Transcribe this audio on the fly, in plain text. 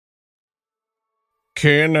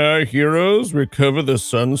Can our heroes recover the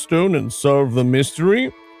Sunstone and solve the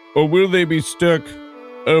mystery? Or will they be stuck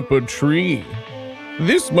up a tree?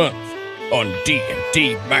 This month on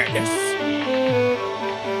DnDMinus.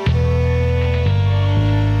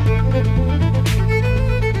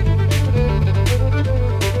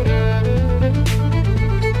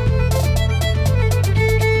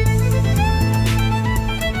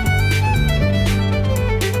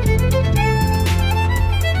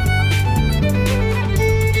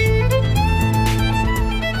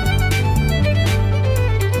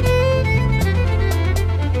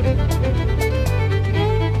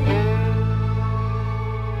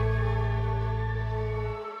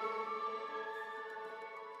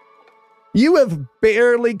 You have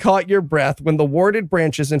barely caught your breath when the warded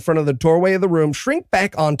branches in front of the doorway of the room shrink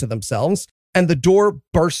back onto themselves and the door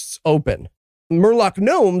bursts open. Murloc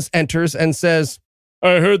Gnomes enters and says,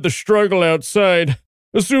 I heard the struggle outside.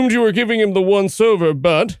 Assumed you were giving him the once-over,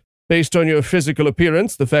 but based on your physical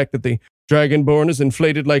appearance, the fact that the Dragonborn is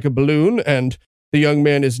inflated like a balloon, and the young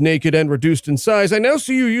man is naked and reduced in size, I now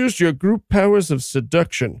see you used your group powers of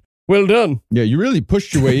seduction. Well done. Yeah, you really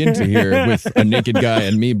pushed your way into here with a naked guy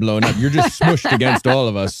and me blown up. You're just smushed against all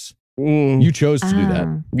of us. You chose to do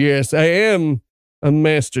that. Yes, I am a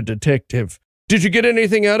master detective. Did you get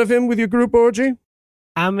anything out of him with your group orgy?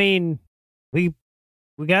 I mean, we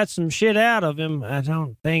got some shit out of him, I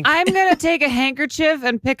don't think. I'm going to take a handkerchief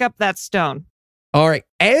and pick up that stone. All right,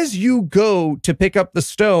 as you go to pick up the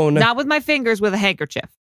stone... Not with my fingers, with a handkerchief.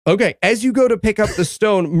 Okay, as you go to pick up the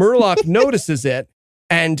stone, Murloc notices it.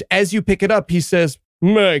 And as you pick it up, he says,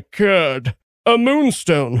 My God, a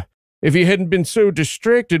moonstone. If he hadn't been so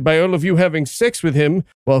distracted by all of you having sex with him,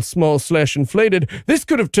 while small/inflated, this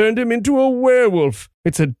could have turned him into a werewolf.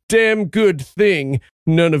 It's a damn good thing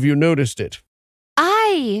none of you noticed it.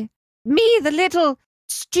 Me, the little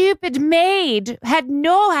stupid maid, had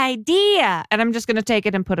no idea. And I'm just going to take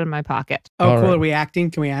it and put it in my pocket. Oh, All cool. right. Are we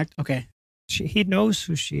acting? Can we act? Okay. He knows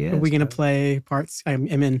who she is. Are we going to play parts? I'm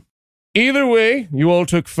in. Either way, you all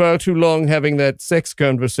took far too long having that sex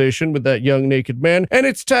conversation with that young naked man, and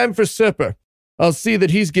it's time for supper. I'll see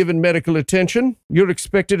that he's given medical attention. You're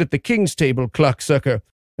expected at the king's table, clocksucker.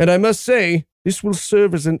 And I must say, this will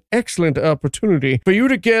serve as an excellent opportunity for you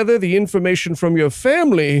to gather the information from your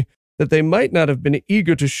family that they might not have been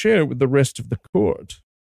eager to share with the rest of the court.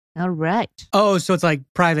 All right. Oh, so it's like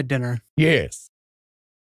private dinner. Yes.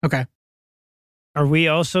 Okay. Are we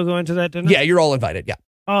also going to that dinner? Yeah, you're all invited, yeah.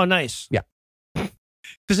 Oh, nice. Yeah.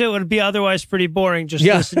 Because it would be otherwise pretty boring just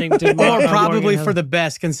listening to Or probably for the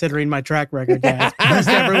best, considering my track record, guys. Because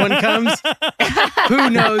everyone comes. Who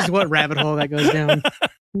knows what rabbit hole that goes down?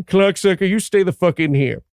 Clocksucker, you stay the fuck in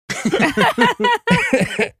here.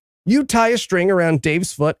 You tie a string around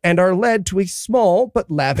Dave's foot and are led to a small but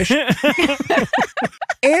lavish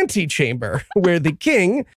antechamber where the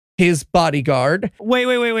king, his bodyguard...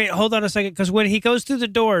 Wait. Hold on a second. Because when he goes through the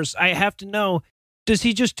doors, I have to know,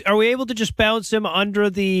 are we able to just bounce him under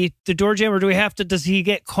the door jam, or does he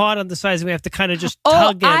get caught on the sides and we have to kind of just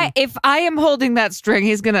tug him? If I am holding that string,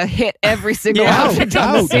 he's going to hit every single object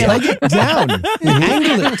on the ceiling. Tug it down.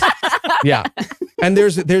 Angle it. Yeah. And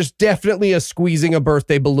there's definitely a squeezing a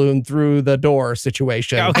birthday balloon through the door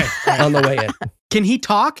situation on the way in. Can he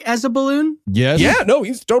talk as a balloon? Yes. Yeah, no,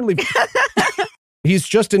 he's totally... He's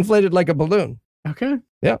just inflated like a balloon. Okay.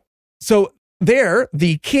 Yeah. So there,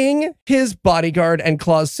 the king, his bodyguard, and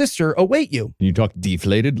Claw's sister await you. Can you talk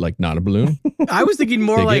deflated, like not a balloon? I was thinking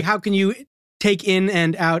more Dig like, it. how can you take in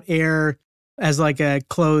and out air as like a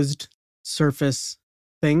closed surface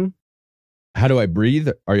thing? How do I breathe?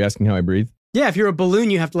 Are you asking how I breathe? Yeah, if you're a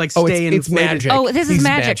balloon, you have to like stay in. It's magic. Oh, this is He's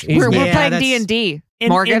magic. He's We're magic. playing that's- D&D.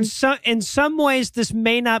 Morgan? In some ways, this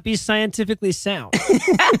may not be scientifically sound.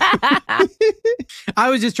 I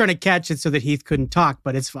was just trying to catch it so that Heath couldn't talk,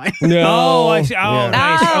 but it's fine. No. Oh, I see. Oh, Yeah.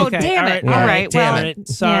 nice. Oh, Okay. damn All it. right. All right. Damn Well, it.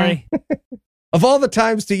 Sorry. Of all the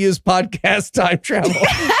times to use podcast time travel.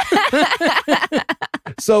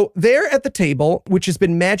 So there at the table, which has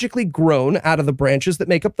been magically grown out of the branches that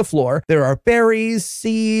make up the floor, there are berries,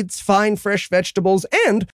 seeds, fine fresh vegetables,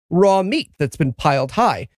 and raw meat that's been piled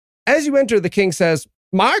high. As you enter, the king says,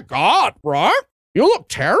 My God, Rock, you look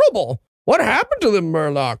terrible. What happened to them,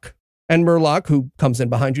 Murloc? And Murloc, who comes in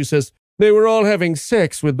behind you, says, They were all having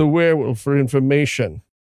sex with the werewolf for information.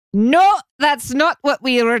 no, that's not what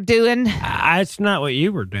we were doing. That's not what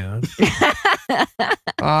you were doing.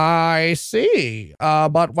 I see.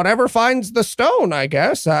 But whatever finds the stone, I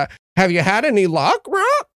guess. Have you had any luck,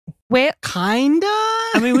 Rock? Well, Kinda?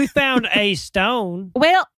 I mean, we found a stone.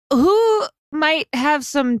 who might have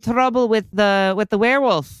some trouble with the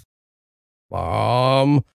werewolf?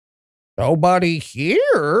 Nobody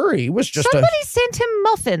here. He was just Somebody sent him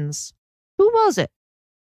muffins. Who was it?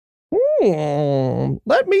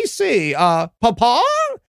 Let me see. Papa?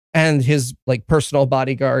 And his like personal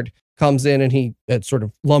bodyguard comes in and he sort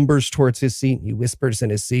of lumbers towards his seat. He whispers in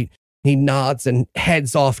his seat. He nods and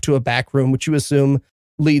heads off to a back room, which you assume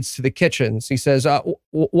leads to the kitchens. He says,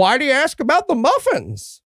 why do you ask about the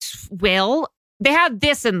muffins? Well, they had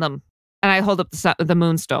this in them. And I hold up the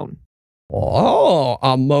moonstone. Oh,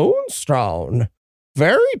 a moonstone.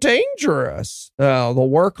 Very dangerous. The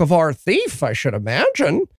work of our thief, I should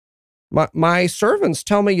imagine. My servants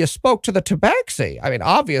tell me you spoke to the tabaxi. I mean,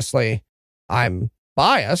 obviously, I'm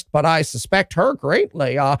biased, but I suspect her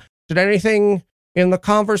greatly. Did anything in the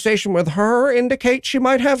conversation with her indicate she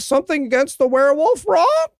might have something against the werewolf,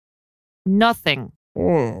 Rob? Nothing.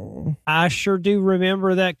 I sure do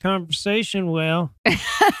remember that conversation well.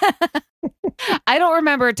 I don't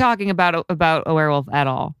remember talking about a werewolf at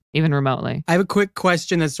all, even remotely. I have a quick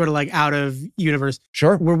question that's sort of like out of universe.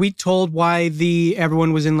 Sure. Were we told why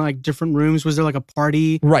everyone was in like different rooms? Was there like a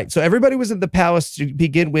party? Right. So everybody was at the palace to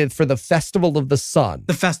begin with for the Festival of the Sun.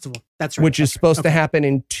 The festival. That's right. Which is supposed to happen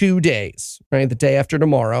in 2 days, right? The day after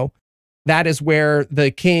tomorrow. That is where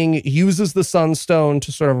the king uses the sunstone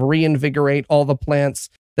to sort of reinvigorate all the plants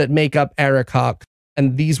that make up Arikok.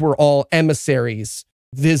 And these were all emissaries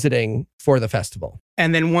visiting for the festival.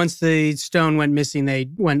 And then once the stone went missing, they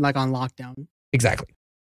went like on lockdown. Exactly.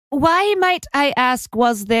 Why, might I ask,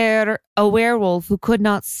 was there a werewolf who could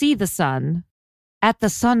not see the sun at the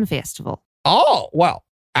sun festival? Oh, well,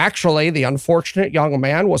 actually, the unfortunate young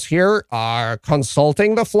man was here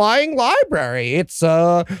consulting the flying library. It's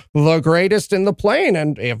the greatest in the plane.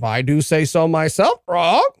 And if I do say so myself,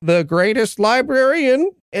 the greatest library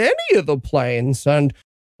in any of the planes. And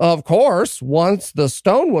of course, once the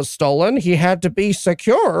stone was stolen, he had to be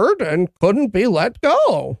secured and couldn't be let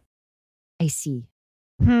go. I see.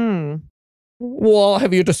 Well,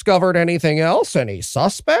 have you discovered anything else? Any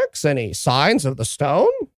suspects? Any signs of the stone?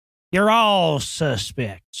 You're all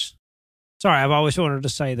suspects. Sorry, I've always wanted to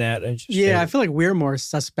say that. I feel like we're more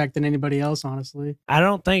suspect than anybody else, honestly. I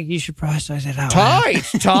don't think you should probably say that out loud.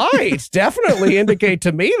 Tight. Definitely indicate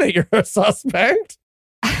to me that you're a suspect.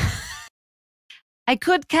 I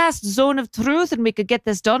could cast Zone of Truth and we could get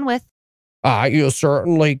this done with. You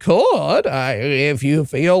certainly could, if you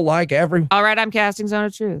feel like All right, I'm casting Zone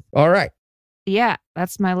of Truth. All right. Yeah,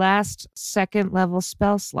 that's my last second level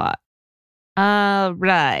spell slot. All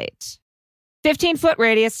right. 15-foot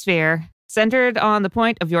radius sphere, centered on the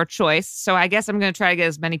point of your choice. So I guess I'm going to try to get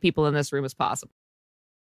as many people in this room as possible.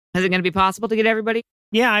 Is it going to be possible to get everybody?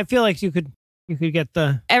 Yeah, I feel like you could get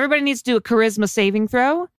the... Everybody needs to do a charisma saving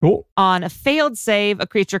throw. Cool. On a failed save, a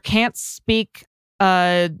creature can't speak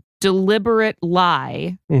a deliberate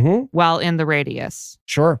lie while in the radius.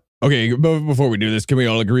 Sure. Okay, before we do this, can we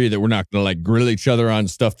all agree that we're not going to like grill each other on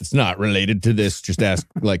stuff that's not related to this? Just ask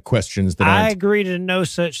like questions that aren't. I agree to no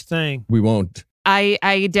such thing. We won't.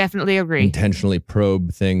 I definitely agree. Intentionally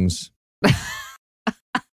probe things.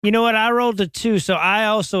 You know what? I rolled a 2, so I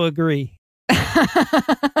also agree.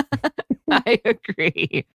 I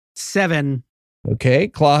agree. 7. Okay,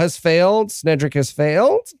 Claw has failed. Snedrick has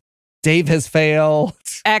failed. Dave has failed.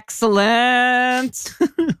 Excellent.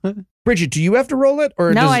 Bridget, do you have to roll it?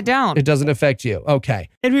 Or no, I don't. It doesn't affect you. Okay.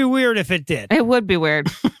 It'd be weird if it did. It would be weird.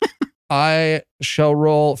 I shall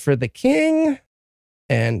roll for the king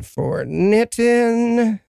and for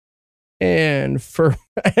Nitin and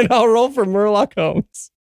I'll roll for Murloc Holmes.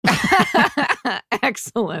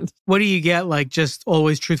 Excellent. What do you get? Like just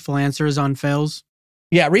always truthful answers on fails?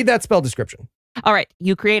 Yeah, read that spell description. All right.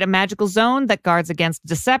 You create a magical zone that guards against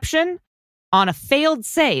deception. On a failed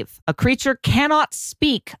save, a creature cannot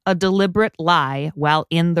speak a deliberate lie while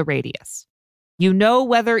in the radius. You know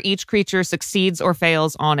whether each creature succeeds or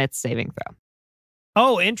fails on its saving throw.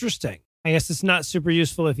 Oh, interesting. I guess it's not super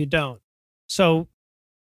useful if you don't. So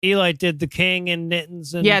Eli did the king and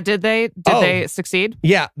Nittins. And... Yeah, did they they succeed?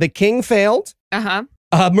 Yeah, the king failed. Uh-huh.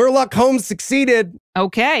 Murloc Holmes succeeded.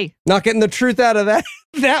 Okay. Not getting the truth out of that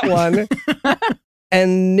one.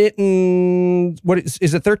 And Nitin, what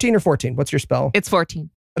is it 13 or 14? What's your spell? It's 14.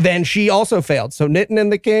 Then she also failed. So Nitin and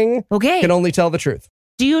the king can only tell the truth.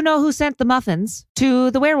 Do you know who sent the muffins to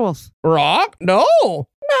the werewolf? Rock? No,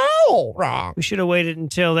 Rock. We should have waited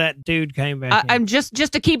until that dude came back. I'm just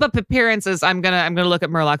to keep up appearances. I'm gonna look at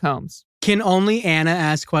Murloc Holmes. Can only Anna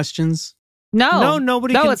ask questions? No,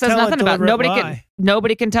 nobody. No, can it says tell nothing about lie.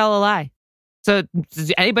 nobody can tell a lie. So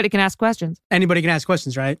anybody can ask questions. Anybody can ask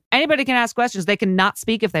questions, right? Anybody can ask questions. They can not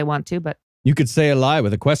speak if they want to, but you could say a lie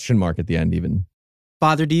with a question mark at the end, even.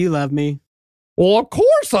 Father, do you love me? Well, of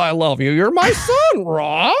course I love you. You're my son,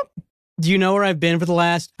 Rock. Do you know where I've been for the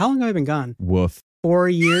last? How long have I been gone? Woof. 4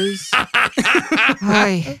 years.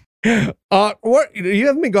 Hi. What? You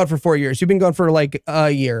haven't been gone for 4 years. You've been gone for like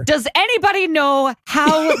a year. Does anybody know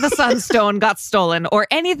how the Sunstone got stolen or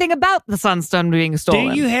anything about the Sunstone being stolen?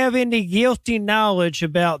 Do you have any guilty knowledge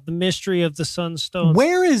about the mystery of the Sunstone?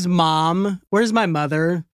 Where is Mom? Where's my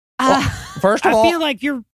mother? First of I all, feel like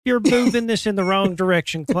you're moving this in the wrong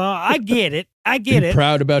direction, Claw. I get it. I get it.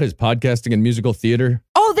 Proud about his podcasting and musical theater.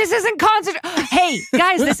 Oh, this isn't concentration. Hey,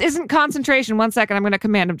 guys, this isn't concentration. 1 second. I'm going to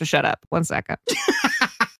command him to shut up. 1 second.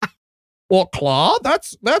 well, Claw,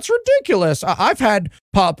 that's ridiculous. I've had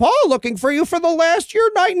Papa looking for you for the last year,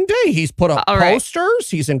 night and day. He's put up All right.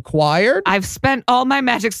 posters. He's inquired. I've spent all my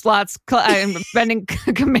magic slots. I'm spending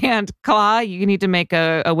command. Claw, you need to make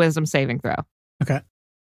a wisdom saving throw. Okay.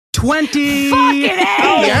 20. Fucking A!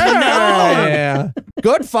 Oh, Yeah.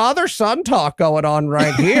 Good father-son talk going on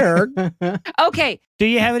right here. Okay. Do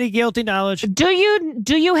you have any guilty knowledge? Do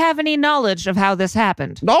you have any knowledge of how this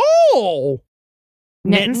happened? No.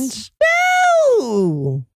 Mittens?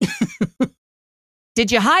 No.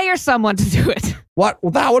 Did you hire someone to do it? What?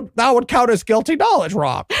 Well, that would count as guilty knowledge,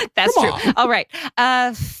 Rob. That's Come true. on. All right.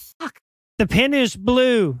 The pen is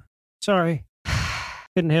blue. Sorry.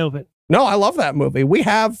 Couldn't help it. No, I love that movie. We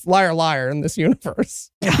have Liar Liar in this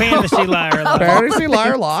universe. Fantasy liar. Fantasy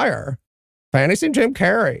Liar Liar. Fantasy Jim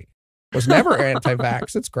Carrey was never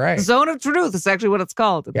anti-vax. It's great. Zone of Truth is actually what it's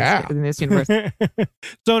called in this universe.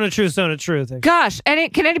 Zone of truth, zone of truth. Gosh,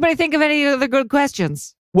 can anybody think of any other good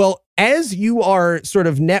questions? Well, as you are sort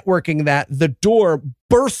of networking that, the door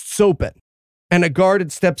bursts open and a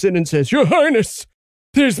guard steps in and says, Your Highness,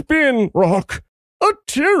 there's been, Rock, a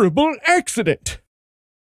terrible accident.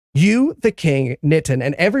 You, the king, Nitin,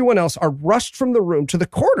 and everyone else are rushed from the room to the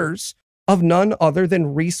quarters of none other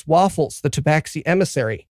than Reese Waffles, the Tabaxi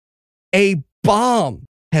emissary. A bomb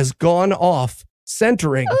has gone off,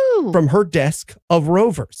 centering from her desk of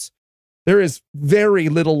rovers. There is very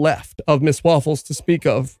little left of Miss Waffles to speak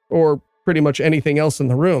of, or pretty much anything else in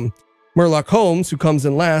the room. Murloc Holmes, who comes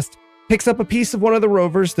in last, picks up a piece of one of the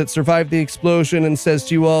rovers that survived the explosion and says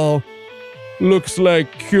to you all, Looks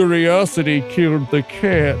like curiosity killed the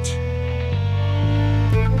cat.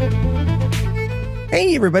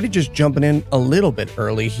 Hey, everybody, just jumping in a little bit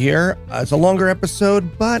early here. It's a longer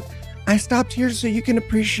episode, but I stopped here so you can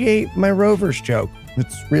appreciate my Rovers joke.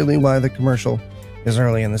 It's really why the commercial is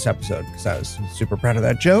early in this episode, because I was super proud of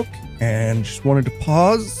that joke and just wanted to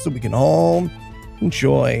pause so we can all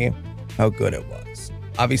enjoy how good it was.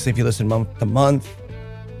 Obviously, if you listen month to month,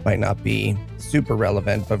 might not be super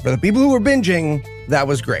relevant, but for the people who were binging, that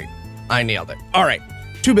was great. I nailed it. All right,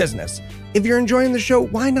 to business. If you're enjoying the show,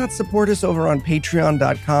 why not support us over on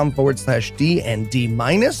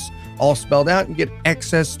patreon.com/DnDMinus, all spelled out, and get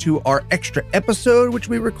access to our extra episode, which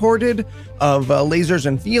we recorded of Lasers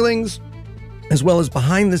and Feelings, as well as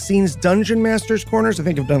behind the scenes Dungeon Masters Corners. I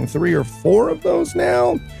think I've done 3 or 4 of those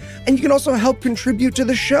now. And you can also help contribute to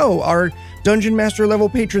the show. Our Dungeon Master level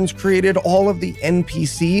patrons created all of the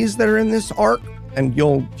NPCs that are in this arc, and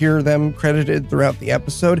you'll hear them credited throughout the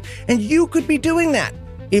episode. And you could be doing that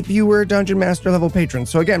if you were a Dungeon Master level patron.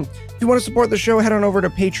 So again, if you want to support the show, head on over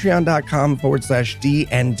to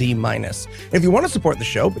patreon.com/DnDMinus. If you want to support the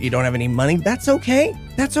show, but you don't have any money, that's okay.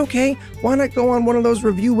 That's okay. Why not go on one of those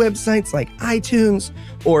review websites like iTunes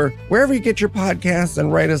or wherever you get your podcasts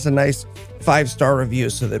and write us a nice 5-star review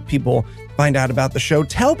so that people find out about the show.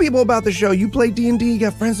 Tell people about the show. You play D&D, you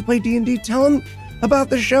got friends that play D&D, tell them about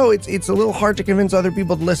the show. It's a little hard to convince other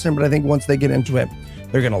people to listen, but I think once they get into it,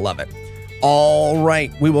 they're going to love it. All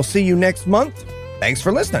right, we will see you next month. Thanks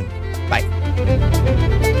for listening. Bye.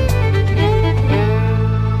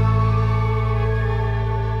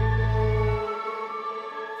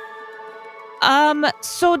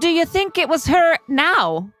 So do you think it was her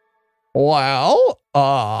now? Well,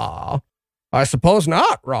 I suppose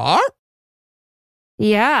not, right?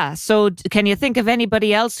 Yeah, so can you think of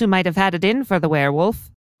anybody else who might have had it in for the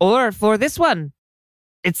werewolf? Or for this one?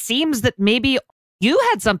 It seems that maybe you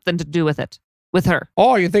had something to do with it, with her.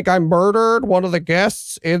 Oh, you think I murdered one of the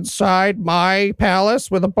guests inside my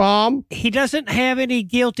palace with a bomb? He doesn't have any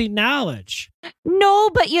guilty knowledge. No,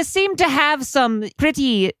 but you seem to have some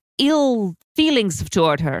pretty ill feelings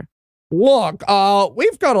toward her. Look,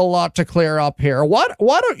 we've got a lot to clear up here. Why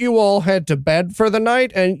don't you all head to bed for the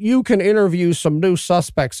night, and you can interview some new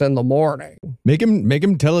suspects in the morning. Make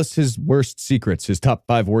him tell us his worst secrets, his top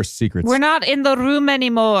 5 worst secrets. We're not in the room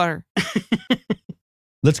anymore.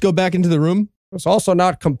 Let's go back into the room. It's also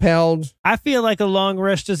not compelled. I feel like a long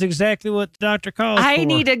rest is exactly what the doctor calls for. I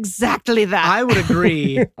need exactly that. I would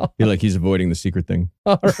agree. I feel like he's avoiding the secret thing.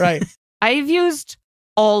 All right. I've used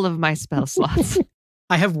all of my spell slots.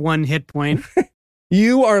 I have 1 hit point.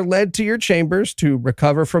 You are led to your chambers to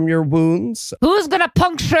recover from your wounds. Who's gonna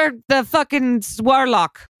puncture the fucking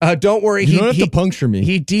warlock? Don't worry. You don't have to puncture me.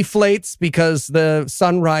 He deflates because the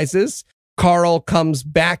sun rises. Carl comes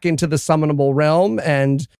back into the summonable realm,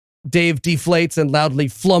 and Dave deflates and loudly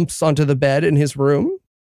flumps onto the bed in his room.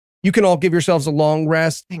 You can all give yourselves a long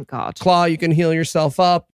rest. Thank God. Claw, you can heal yourself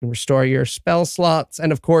up and restore your spell slots.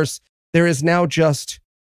 And of course, there is now just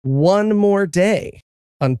one more day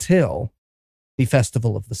until the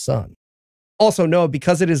Festival of the Sun. Also, Noah,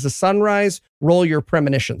 because it is a sunrise, roll your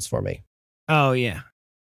premonitions for me. Oh, yeah.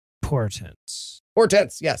 Portents.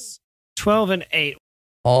 Portents, yes. 12 and 8.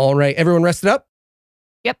 All right, everyone rested up?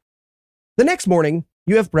 Yep. The next morning,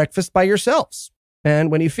 you have breakfast by yourselves.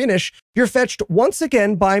 And when you finish, you're fetched once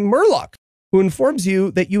again by Murloc, who informs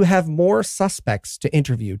you that you have more suspects to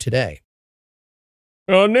interview today.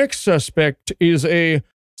 Our next suspect is a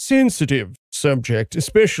sensitive subject,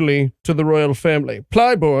 especially to the royal family.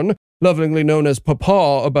 Plyborn, lovingly known as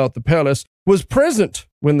Papa about the palace, was present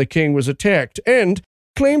when the king was attacked and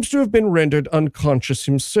claims to have been rendered unconscious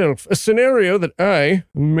himself, a scenario that I,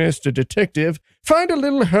 master detective, find a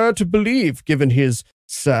little hard to believe given his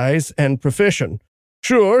size and profession.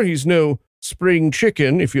 Sure, he's no spring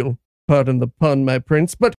chicken, if you'll pardon the pun, my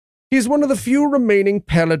prince, but he's one of the few remaining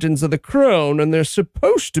paladins of the crown, and they're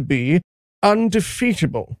supposed to be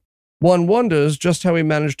undefeatable. One wonders just how he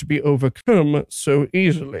managed to be overcome so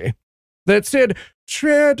easily. That said,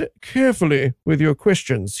 tread carefully with your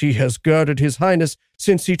questions. He has guarded his highness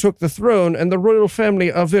since he took the throne, and the royal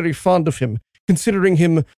family are very fond of him, considering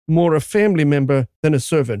him more a family member than a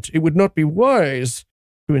servant. It would not be wise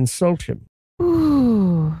to insult him.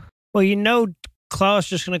 Ooh. Well, you know, Claw's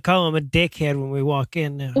just going to call him a dickhead when we walk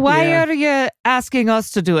in now. Why Yeah. are you asking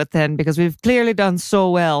us to do it then? Because we've clearly done so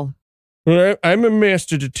well. Well, I'm a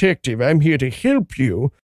master detective. I'm here to help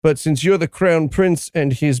you. But since you're the crown prince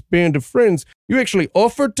and his band of friends, you actually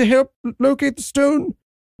offered to help locate the stone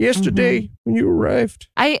yesterday when you arrived.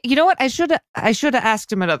 You know what? I should have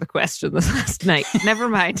asked him another question this last night. Never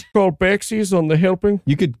mind. Call Baxies on the helping.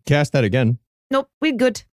 You could cast that again. Nope, we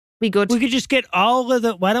good. We good. We could just get all of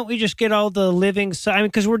the. Why don't we just get all the living? I mean,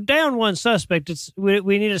 because we're down one suspect. We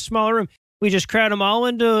need a smaller room. We just crowd them all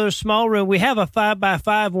into a small room. We have a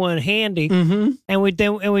 5x5 one handy, and we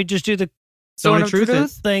just do the Zone of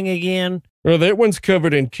Truth thing again. Well, that one's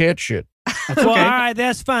covered in cat shit. That's Well, all okay. right,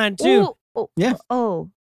 that's fine too. Yeah.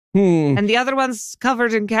 Oh. Hmm. And the other one's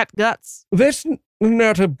covered in cat guts. That's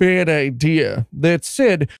not a bad idea. That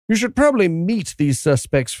said, you should probably meet these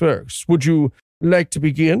suspects first. Would you like to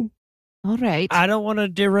begin? All right. I don't want to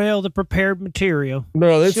derail the prepared material.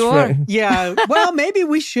 No, that's Sure. fine. Yeah. Well, maybe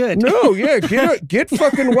we should. No, yeah, get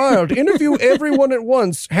fucking wild. Interview everyone at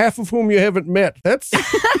once, half of whom you haven't met. That's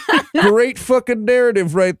great fucking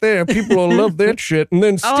narrative right there. People will love that shit. And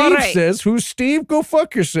then All Steve right. says, "Who's Steve? Go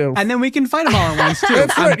fuck yourself." And then we can fight them all at once, too.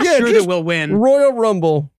 That's right. I'm Yeah, sure just that we'll win. Royal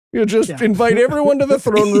Rumble. You just Yeah. invite everyone to the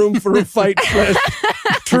throne room for a fight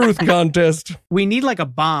 / truth contest. We need like a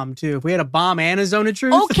bomb, too. If we had a bomb and a zone of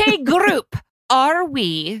truth. Okay, group. Are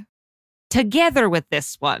we together with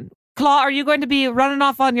this one? Claw, are you going to be running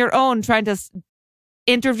off on your own trying to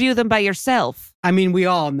interview them by yourself? I mean, we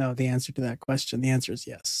all know the answer to that question. The answer is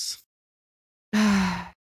yes.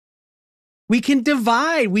 We can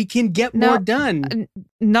divide. We can get No. more done.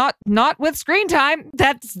 Not with screen time.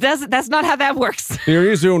 That's not how that works. There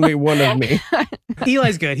is only one of me.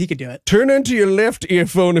 Eli's good. He could do it. Turn into your left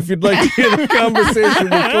earphone if you'd like to hear the conversation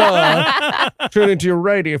with Claw. Turn into your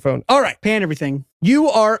right earphone. All right. Pan everything. You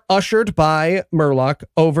are ushered by Murloc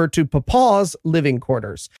over to Papa's living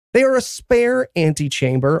quarters. They are a spare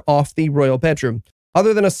antechamber off the royal bedroom.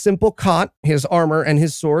 Other than a simple cot, his armor, and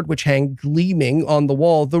his sword, which hang gleaming on the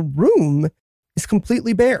wall, the room is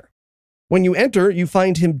completely bare. When you enter, you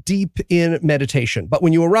find him deep in meditation. But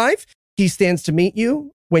when you arrive, he stands to meet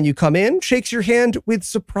you. When you come in, shakes your hand with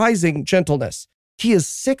surprising gentleness. He is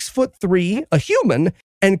 6'3", a human,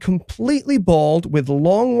 and completely bald with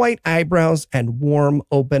long white eyebrows and warm,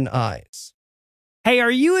 open eyes. Hey, are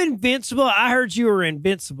you invincible? I heard you were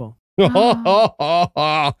invincible.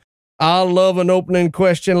 I love an opening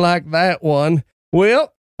question like that one.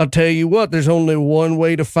 Well, I'll tell you what, there's only one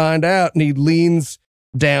way to find out. And he leans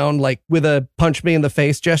down like with a punch me in the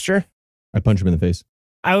face gesture. I punch him in the face.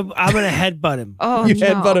 I'm going to headbutt him. Oh, You no.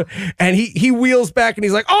 headbutt him, and he wheels back and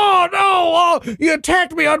he's like, "Oh no! Oh, you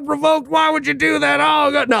attacked me unprovoked. Why would you do that?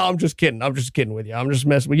 Oh God. No, I'm just kidding. I'm just kidding with you. I'm just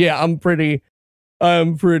messing with you. Yeah, I'm pretty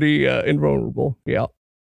invulnerable. Yeah.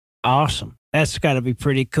 Awesome. That's got to be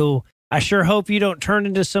pretty cool. I sure hope you don't turn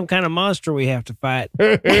into some kind of monster we have to fight.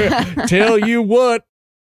 Tell you what,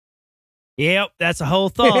 Yep, that's a whole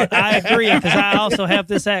thought. I agree, because I also have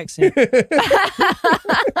this accent.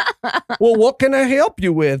 Well, what can I help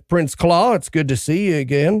you with, Prince Claw? It's good to see you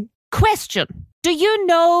again. Question. Do you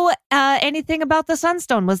know anything about the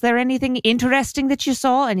Sunstone? Was there anything interesting that you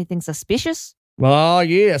saw? Anything suspicious? Ah,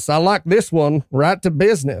 yes, I like this one. Right to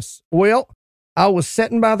business. Well, I was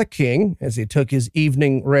sitting by the king as he took his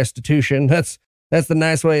evening restitution. That's the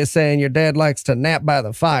nice way of saying your dad likes to nap by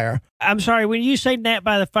the fire. I'm sorry, when you say nap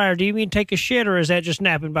by the fire, do you mean take a shit, or is that just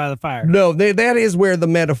napping by the fire? No, that is where the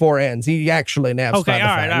metaphor ends. He actually naps by the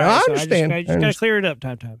fire. All No, right. I So understand. I just got to clear it up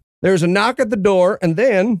time. There's a knock at the door, and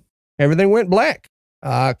then everything went black.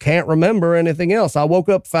 I can't remember anything else. I woke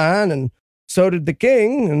up fine, and so did the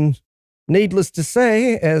king. And needless to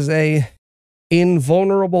say, as a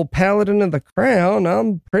invulnerable paladin of the crown,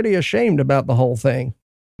 I'm pretty ashamed about the whole thing.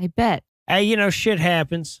 I bet. Hey, shit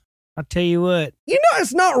happens. I'll tell you what.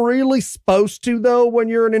 It's not really supposed to, though, when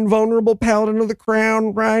you're an invulnerable paladin of the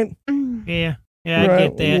crown, right? Yeah, right? I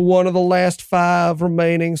get that. One of the last 5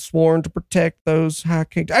 remaining sworn to protect those high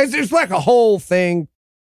kings. It's like a whole thing.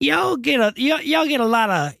 Y'all get a lot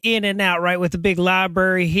of in and out, right? With the big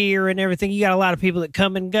library here and everything. You got a lot of people that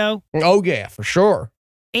come and go. Oh, yeah, for sure.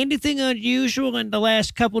 Anything unusual in the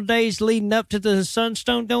last couple of days leading up to the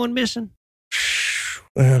Sunstone going missing?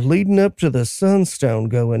 Leading up to the Sunstone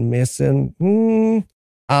going missing. Nitin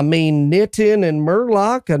and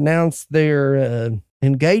Murloc announced their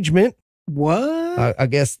engagement. What? I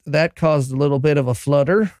guess that caused a little bit of a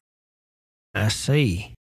flutter. I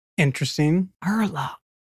see. Interesting. Murloc.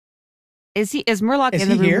 Is Murloc Is in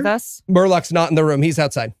the he room here? with us? Murloc's not in the room. He's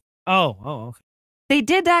outside. Oh, okay. They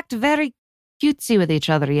did act very cutesy with each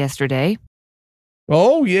other yesterday.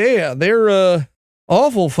 Oh, yeah. They're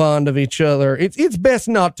awful fond of each other. It's best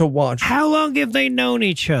not to watch. How long have they known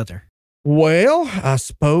each other? Well, I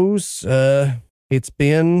suppose it's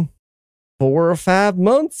been 4 or 5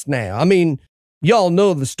 months now. I mean, y'all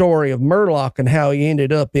know the story of Murloc and how he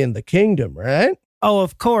ended up in the kingdom, right? Oh,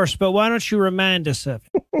 of course, but why don't you remind us of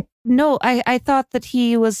it? No, I thought that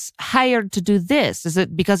he was hired to do this. Is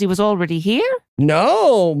it because he was already here?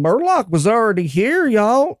 No, Murloc was already here,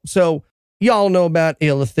 y'all. So y'all know about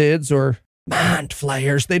illithids or mind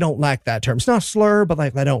flayers. They don't like that term. It's not a slur, but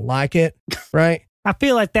like they don't like it, right? I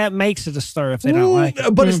feel like that makes it a slur if they don't like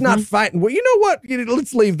it. But it's not fighting. Well, you know what?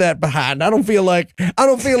 Let's leave that behind. I don't feel like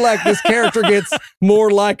this character gets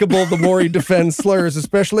more likable the more he defends slurs,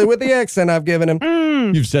 especially with the accent I've given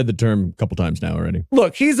him. You've said the term a couple times now already.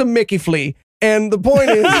 Look, he's a Mickey flea, and the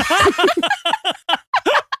point is,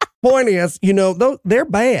 they're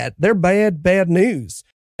bad. They're bad news.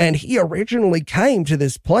 And he originally came to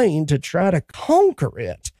this plane to try to conquer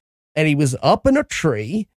it, and he was up in a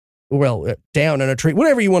tree. Well, down in a tree,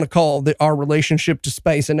 whatever you want to call our relationship to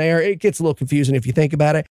space and air. It gets a little confusing if you think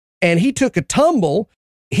about it. And he took a tumble,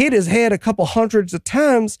 hit his head a couple hundreds of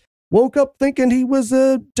times, woke up thinking he was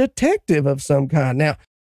a detective of some kind. Now,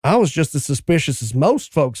 I was just as suspicious as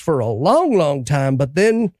most folks for a long, long time, but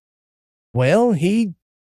then, well, he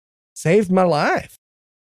saved my life.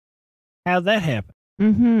 How'd that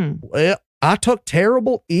happen? Well, I took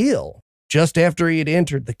terrible ill just after he had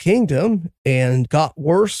entered the kingdom and got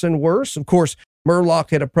worse and worse. Of course,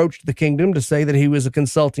 Murloc had approached the kingdom to say that he was a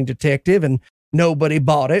consulting detective, and nobody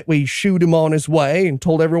bought it. We shooed him on his way and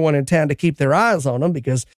told everyone in town to keep their eyes on him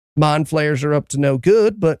because mind flayers are up to no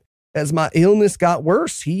good. But as my illness got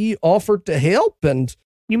worse, he offered to help. And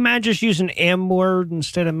You mind just using M word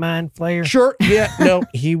instead of mind flayer? sure, yeah, no,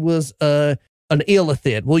 he was an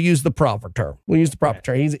illithid. We'll use the proper term. He's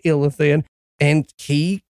an illithid, and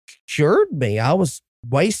he cured me. I was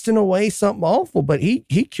wasting away something awful, but he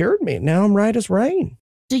cured me. Now I'm right as rain.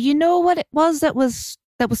 Do you know what it was that was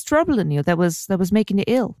troubling you, that was making you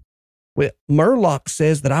ill? Well, Murloc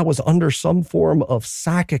says that I was under some form of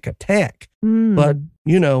psychic attack, but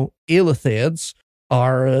illithids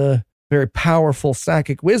are very powerful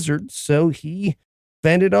psychic wizards, so he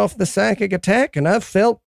fended off the psychic attack, and I've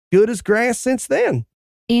felt good as grass since then.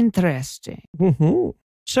 Interesting. Mm-hmm.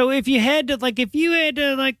 So if you had to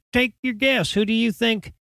take your guess, who do you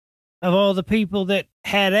think of all the people that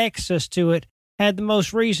had access to it had the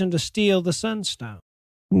most reason to steal the Sunstone?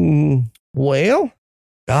 Well,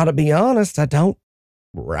 gotta be honest, I don't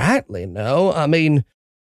rightly know. I mean,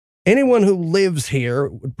 anyone who lives here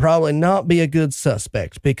would probably not be a good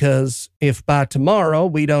suspect, because if by tomorrow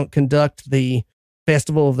we don't conduct the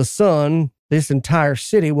Festival of the Sun, this entire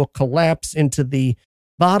city will collapse into the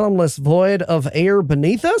bottomless void of air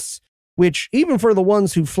beneath us, which even for the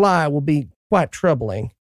ones who fly will be quite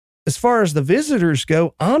troubling. As far as the visitors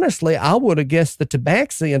go, honestly, I would have guessed the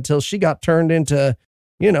Tabaxi until she got turned into,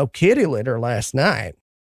 kitty litter last night.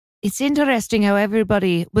 It's interesting how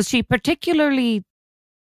everybody... Was she particularly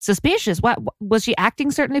suspicious? What was she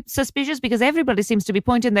acting certainly suspicious? Because everybody seems to be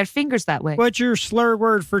pointing their fingers that way. What's your slur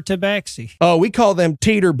word for tabaxi? Oh, we call them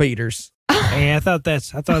teeter beaters. Yeah, I thought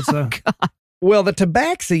so. God. Well, the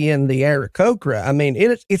tabaxi and the Aarakocra, I mean,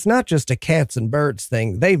 it's not just a cats and birds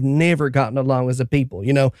thing. They've never gotten along as a people.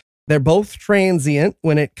 You know, they're both transient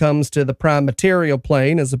when it comes to the prime material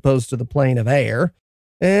plane as opposed to the plane of air.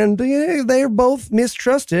 And they're both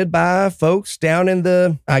mistrusted by folks down in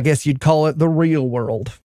the, I guess you'd call it the real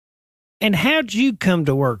world. And how'd you come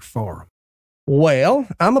to work for them? Well,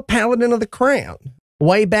 I'm a paladin of the crown.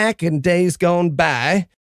 Way back in days gone by,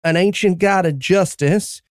 an ancient god of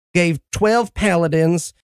justice gave 12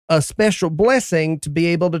 paladins a special blessing to be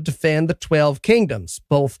able to defend the 12 kingdoms,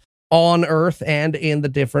 both on Earth and in the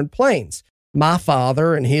different planes. My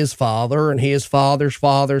father and his father and his father's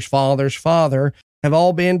father's father's father have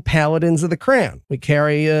all been paladins of the crown. We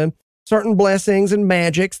carry certain blessings and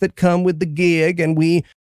magics that come with the gig, and we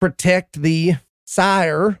protect the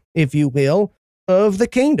sire, if you will, of the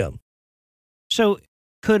kingdom. So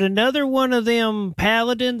could another one of them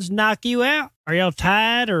paladins knock you out? Are y'all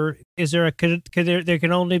tied, or is there there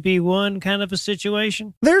can only be one kind of a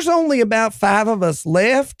situation? There's only about 5 of us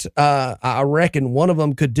left. I reckon one of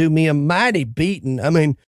them could do me a mighty beating. I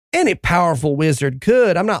mean, any powerful wizard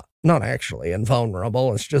could. I'm not actually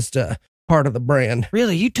invulnerable. It's just part of the brand.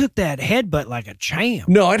 Really? You took that headbutt like a champ.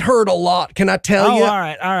 No, it hurt a lot. Can I tell you? All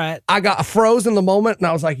right. I got froze in the moment, and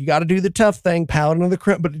I was like, you got to do the tough thing, paladin of the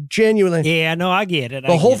crown. But genuinely, Yeah, no, I get it.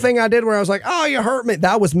 the whole thing I did where I was like, oh, you hurt me,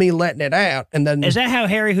 that was me letting it out. And then Is that how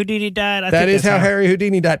Harry Houdini died? that is how Harry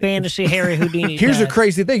Houdini died. Fantasy Harry Houdini Here's died. the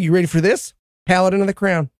crazy thing. You ready for this? Paladin of the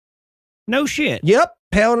crown. No shit. Yep,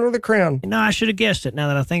 paladin of the crown. No, I should have guessed it now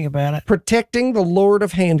that I think about it. Protecting the Lord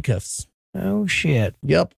of Handcuffs. Oh, shit.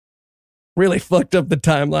 Yep. Really fucked up the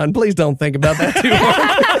timeline. Please don't think about that too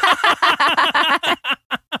hard.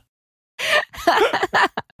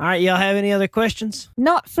 All right, y'all have any other questions?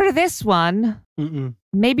 Not for this one. Mm-mm.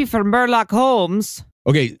 Maybe for Murloc Holmes.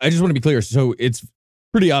 Okay, I just want to be clear. So it's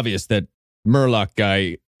pretty obvious that Murloc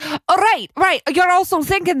guy. Oh, right. You're also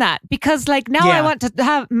thinking that because, like, now I Yeah. want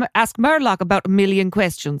to ask Murloc about a million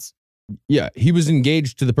questions. Yeah, he was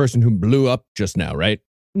engaged to the person who blew up just now, right?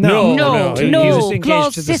 No, No, He was engaged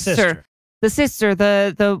Claw's to the sister. The sister,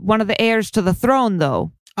 the one of the heirs to the throne,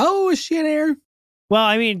 though. Oh, is she an heir? Well,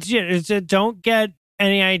 I mean, don't get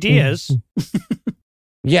any ideas.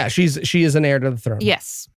 Yeah, she is an heir to the throne.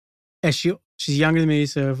 Yes. Yeah, she's younger than me,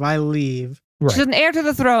 so if I leave, Right. She's an heir to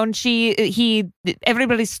the throne.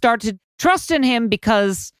 Everybody started trusting him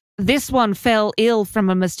because this one fell ill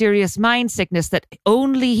from a mysterious mind sickness that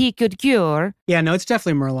only he could cure. yeah, no, it's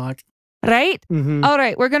definitely Murloc. Right? Mm-hmm. All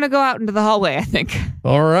right, we're going to go out into the hallway, I think.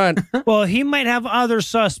 All right. Well, he might have other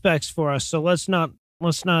suspects for us, so let's not.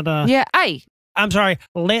 Yeah, aye. I'm sorry.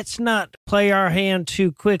 Let's not play our hand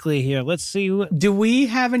too quickly here. Let's see. Do we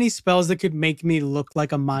have any spells that could make me look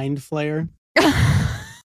like a mind flayer?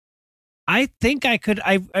 I think I could.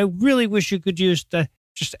 I really wish you could use the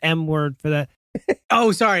just M word for that.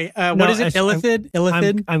 Oh, sorry. What No, is it? Illithid?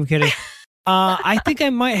 Illithid? I'm kidding. I think I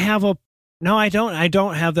might have a. No, I don't. I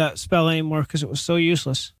don't have that spell anymore because it was so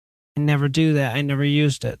useless. I never do that. I never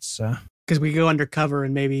used it. So Because we go undercover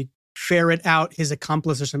and maybe ferret out his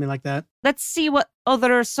accomplice or something like that. Let's see what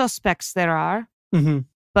other suspects there are. Mm-hmm.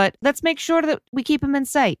 But let's make sure that we keep him in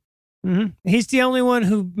sight. he's the only one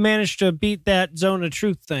who managed to beat that zone of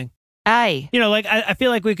truth thing. Aye. You know, like I feel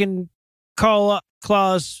like we can call up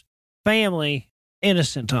Claw's family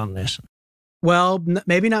innocent on this. Well,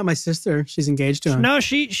 maybe not my sister. She's engaged to him. No,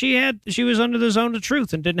 she was under the zone of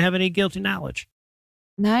truth and didn't have any guilty knowledge.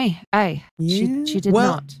 Aye. Aye. Yeah. She did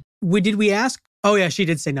Well, not. Did we ask? Oh, yeah, she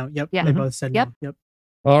did say no. Yep. Yeah. They both said Yep. no. Yep.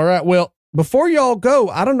 All right. Well, before y'all go,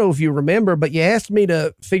 I don't know if you remember, but you asked me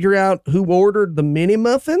to figure out who ordered the mini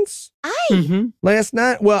muffins Aye. Mm-hmm. last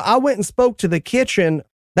night. Well, I went and spoke to the kitchen.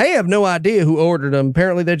 They have no idea who ordered them.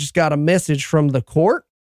 Apparently, they just got a message from the court.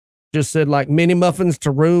 Just said like mini muffins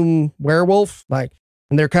to room werewolf, like,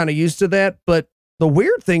 and they're kind of used to that. But the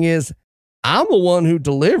weird thing is, I'm the one who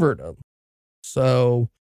delivered them. So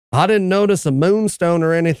I didn't notice a moonstone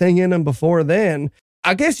or anything in them before then.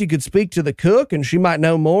 I guess you could speak to the cook and she might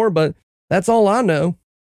know more, but that's all I know.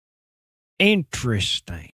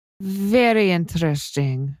 Interesting. Very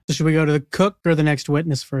interesting. So should we go to the cook or the next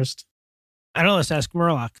witness first? I don't know. Let's ask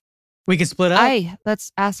Murloc. We can split up. Aye.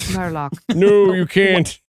 Let's ask Murloc. No, you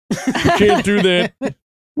can't. You can't do that.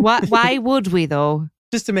 Why would we, though?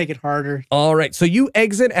 Just to make it harder. All right. So you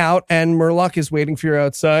exit out and Murloc is waiting for you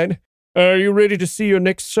outside. Are you ready to see your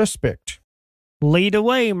next suspect? Lead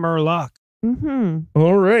away, Murloc.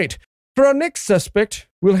 All right. For our next suspect,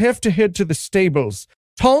 we'll have to head to the stables.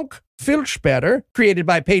 Tonk Filchbatter, created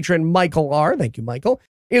by patron Michael R., thank you, Michael,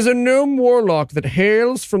 is a gnome warlock that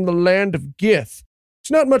hails from the land of Gith.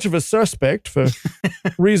 It's not much of a suspect for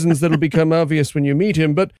reasons that'll become obvious when you meet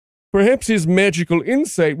him, but perhaps his magical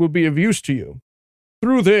insight will be of use to you.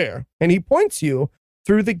 Through there, and he points you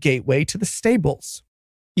through the gateway to the stables.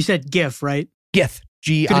 You said GIF, right? Gith.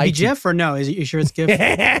 G-I-T. Could it be Jeff or no? Is you sure it's GIF?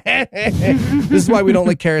 This is why we don't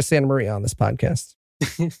like Cara Santa Maria on this podcast.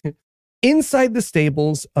 Inside the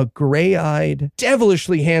stables, a gray-eyed,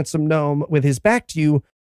 devilishly handsome gnome with his back to you.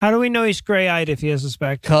 How do we know he's gray-eyed if he has his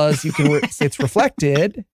back? Because you can. It's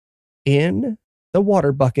reflected in the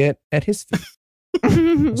water bucket at his feet.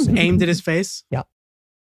 Aimed at his face? Yeah.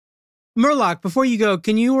 Murloc, before you go,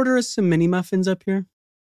 can you order us some mini muffins up here?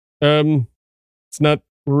 It's not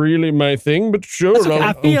really my thing, but sure. Okay.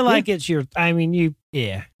 I feel like it's your,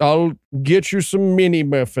 yeah. I'll get you some mini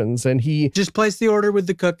muffins, and he Just place the order with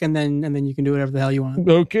the cook, and then you can do whatever the hell you want.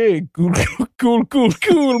 okay,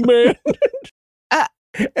 cool, man.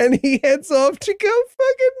 And he heads off to go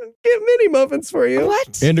fucking get mini muffins for you.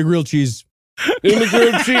 What? And a grilled cheese. In the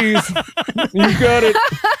grilled cheese. You got it.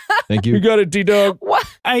 Thank You you. got it, D-Dog. What?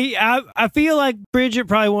 I feel like Bridget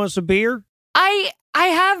probably wants a beer. I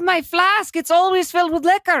have my flask. It's always filled with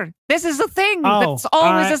liquor. This is the thing. Oh, That's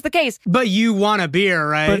always is the case. But you want a beer,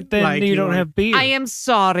 right? But then you don't want- have beer. I am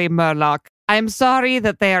sorry, Murloc. I'm sorry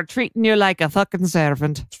that they are treating you like a fucking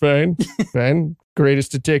servant. It's fine. Fine.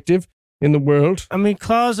 Greatest detective in the world. I mean,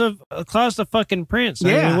 Claw's the fucking prince. I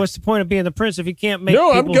Yeah. mean, what's the point of being the prince if you can't make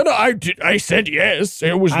No, people... I said yes.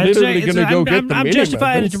 I was I'm literally saying- going to go get the I'm mini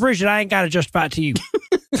justifying it muffins. to Bridget. I ain't got to justify it to you.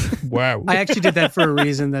 Wow. I actually did that for a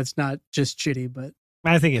reason that's not just shitty, but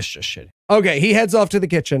I think it's just shitty. Okay, he heads off to the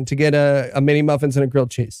kitchen to get a mini muffins and a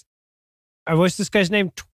grilled cheese. What's this guy's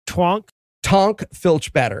name? Twonk? Tonk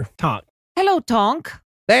Filchbatter. Tonk. Hello, Tonk.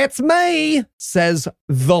 That's me, says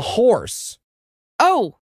the horse.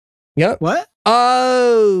 Oh, Yep. what?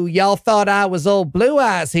 Oh, y'all thought I was old Blue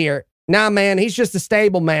Eyes here. Nah, man, he's just a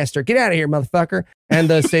stable master. Get out of here, motherfucker. And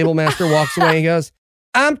the stable master walks away and goes,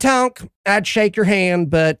 I'm Tonk. I'd shake your hand,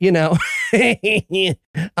 but, you know,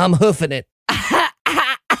 I'm hoofing it.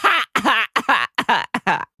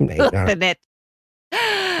 hoofing it.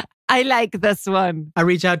 I like this one. I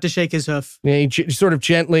reach out to shake his hoof. Yeah, he sort of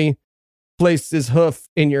gently places his hoof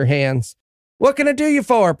in your hands. What can I do you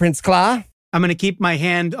for, Prince Claw? I'm going to keep my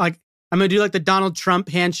hand, I'm going to do like the Donald Trump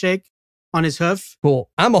handshake on his hoof. Cool.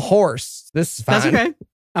 I'm a horse. This is fine. That's okay.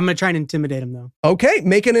 I'm going to try and intimidate him though. Okay,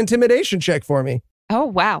 make an intimidation check for me. Oh,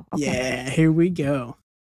 wow. Okay. Yeah, here we go.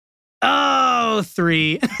 Oh,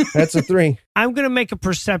 3. That's a 3. I'm going to make a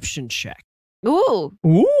perception check. Ooh,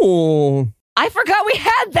 Ooh. I forgot we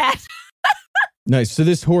had that. Nice. So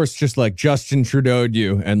this horse just like Justin Trudeau'd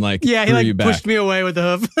you and like Yeah, he threw like you back. pushed me away with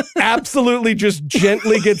the hoof. Absolutely just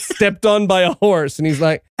gently gets stepped on by a horse. And he's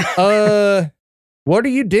like, what are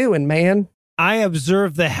you doing, man? I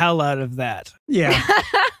observed the hell out of that. Yeah.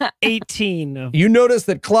 18 of You notice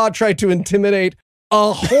that Claude tried to intimidate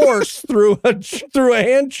a horse through a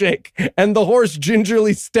handshake, and the horse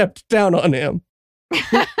gingerly stepped down on him.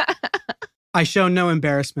 I show no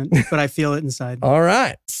embarrassment, but I feel it inside. All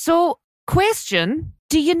right. So, question,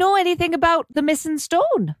 do you know anything about the missing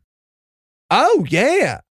stone? Oh,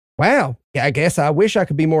 yeah. Wow. Yeah, I guess I wish I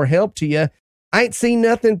could be more help to you. I ain't seen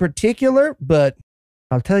nothing particular, but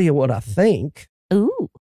I'll tell you what I think. Ooh.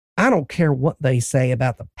 I don't care what they say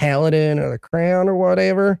about the paladin or the crown or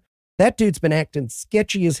whatever. That dude's been acting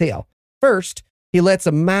sketchy as hell. First, he lets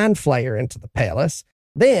a mind flayer into the palace.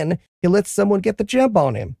 Then, he lets someone get the jump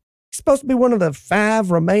on him. He's supposed to be one of the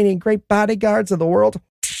 5 remaining great bodyguards of the world.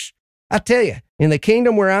 Psh, I tell you, in the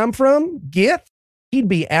kingdom where I'm from, Gith, he'd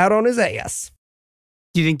be out on his ass.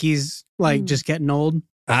 Do you think he's like just getting old?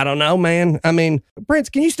 I don't know, man. I mean, Prince,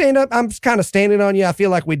 can you stand up? I'm just kind of standing on you. I feel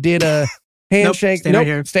like we did a handshake. Staying right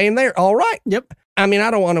here. Staying there. All right. Yep. I mean,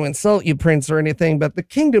 I don't want to insult you, Prince, or anything, but the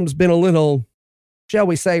kingdom's been a little, shall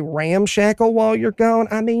we say, ramshackle while you're gone.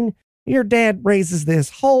 I mean, your dad raises this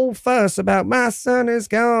whole fuss about my son is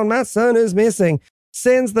gone, my son is missing,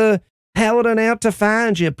 sends the paladin out to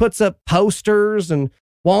find you, puts up posters and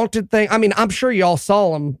wanted things. I mean, I'm sure y'all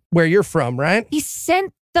saw him where you're from, right? He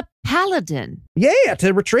sent the paladin. Yeah,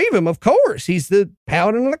 to retrieve him, of course. He's the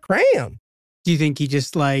paladin of the crown. Do you think he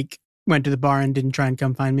just like went to the bar and didn't try and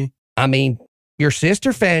come find me? I mean, your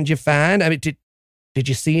sister found you fine. I mean, did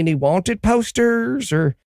you see any wanted posters,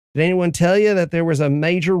 or did anyone tell you that there was a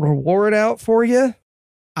major reward out for you?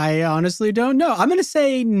 I honestly don't know. I'm going to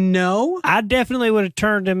say no. I definitely would have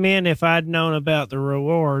turned him in if I'd known about the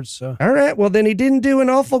rewards. So. All right. Well, then he didn't do an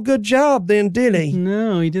awful good job then, did he?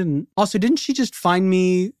 No, he didn't. Also, didn't she just find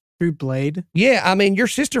me through Blade? Yeah. I mean, your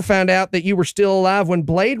sister found out that you were still alive when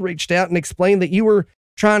Blade reached out and explained that you were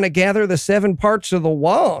trying to gather the 7 parts of the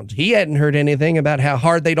wand. He hadn't heard anything about how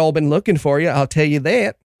hard they'd all been looking for you. I'll tell you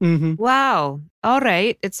that. Mm-hmm. Wow. All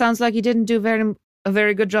right. It sounds like you didn't do a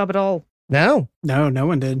very good job at all. No. No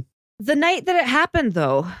one did. The night that it happened,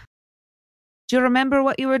 though, do you remember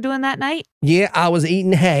what you were doing that night? Yeah, I was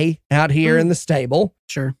eating hay out here in the stable.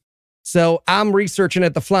 Sure. So I'm researching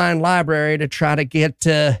at the Flying Library to try to get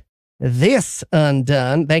this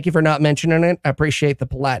undone. Thank you for not mentioning it. I appreciate the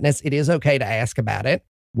politeness. It is okay to ask about it.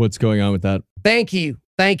 What's going on with that? Thank you.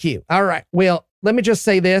 Thank you. All right. Well, let me just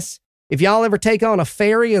say this. If y'all ever take on a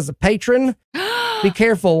fairy as a patron, be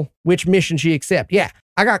careful which missions you accept. Yeah,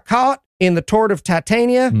 I got caught in the Tort of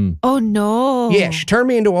Titania. Oh, no. Yeah, she turned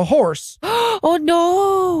me into a horse. Oh,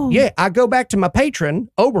 no. Yeah, I go back to my patron,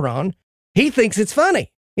 Oberon. He thinks it's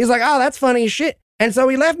funny. He's like, oh, that's funny as shit. And so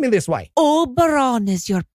he left me this way. Oberon is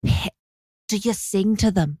your pet. Do you sing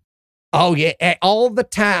to them? Oh, yeah, all the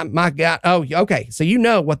time. My God. Oh, okay. So you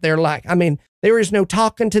know what they're like. I mean, there is no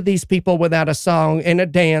talking to these people without a song and a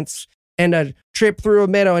dance and a trip through a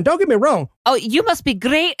meadow. And don't get me wrong. Oh, you must be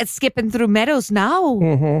great at skipping through meadows now.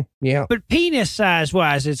 Mm-hmm. Yeah. But penis size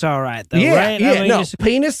wise, it's all right, though, Yeah, right? yeah. I mean, No, it's-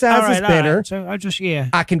 penis size all right, is better. all right. So I just, yeah.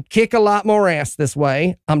 I can kick a lot more ass this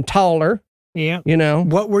way. I'm taller, Yeah. you know.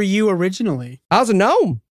 What were you originally? I was a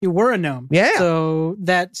gnome. You were a gnome. Yeah. So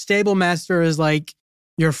that stable master is like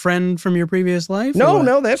your friend from your previous life? or No, what?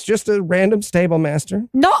 no, that's just a random stable master.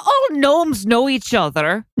 Not all gnomes know each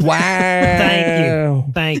other. Wow.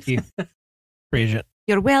 Thank you. Bridget.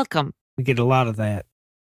 You're welcome. We get a lot of that.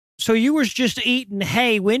 So you was just eating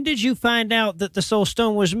hay. When did you find out that the soul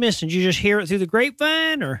stone was missing? Did you just hear it through the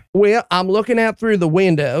grapevine or? Well, I'm looking out through the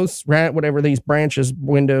windows, right? Whatever these branches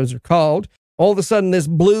windows are called. All of a sudden, this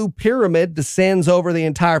blue pyramid descends over the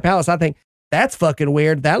entire palace. I think that's fucking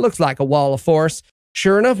weird. That looks like a wall of force.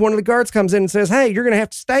 Sure enough, one of the guards comes in and says, hey, you're going to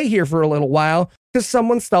have to stay here for a little while because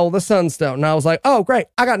someone stole the sunstone. And I was like, oh, great.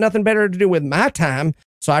 I got nothing better to do with my time.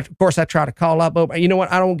 So, of course, I try to call up. You know what?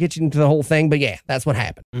 I don't get you into the whole thing, but yeah, that's what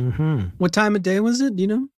happened. Mm-hmm. What time of day was it? Do you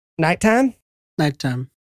know? Nighttime? Nighttime.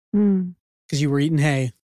 Because you were eating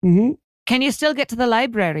hay. Mm-hmm. Can you still get to the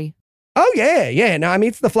library? Oh, yeah, yeah. No, I mean,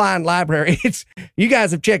 it's the Flying Library. You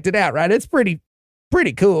guys have checked it out, right? It's pretty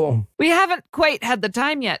cool. We haven't quite had the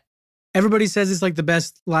time yet. Everybody says it's like the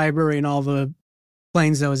best library in all the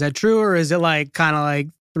planes, though. Is that true? Or is it like kind of like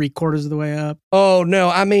 3/4 of the way up? Oh, no.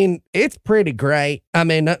 I mean, it's pretty great. I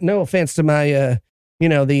mean, no offense to my,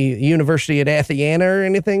 the University at Athena or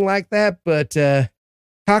anything like that, but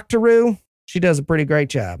Coctaroo, she does a pretty great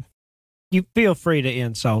job. You feel free to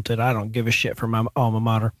insult it. I don't give a shit for my alma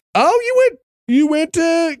mater. Oh, you went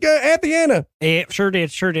to Athena. Yeah, sure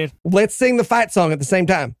did. Let's sing the fight song at the same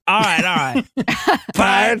time. All right.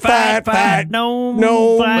 Fight. No,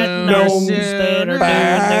 No, fight, no, gnomes that are doing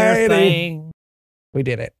their thing. We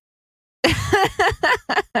did it.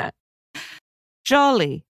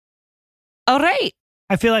 Jolly. All right.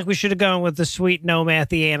 I feel like we should have gone with the sweet gnome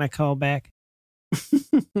Athena callback.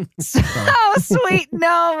 So sweet.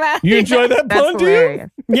 No, Matthew. You enjoy that That's pun, do you? hilarious.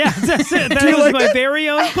 Yeah, that's it. That Do you was like my that? very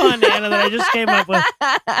own pun, Anna, that I just came up with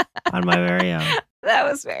on my very own. That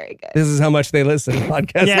was very good. This is how much they listen to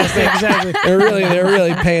podcasts. Yes, exactly. They're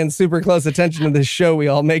really paying super close attention to this show we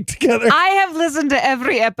all make together. I have listened to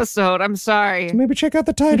every episode. I'm sorry. Maybe check out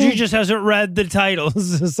the But title. she just hasn't read the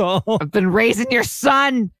titles. That's all. I've been raising your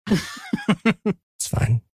son. It's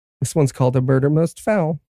fine. This one's called The Murder Most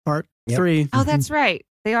Fowl. Part Yep. 3. Oh, that's right.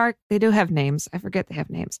 They do have names. I forget they have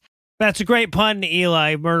names. That's a great pun,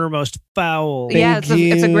 Eli. Murder most foul. Yeah, it's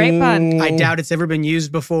a great pun. I doubt it's ever been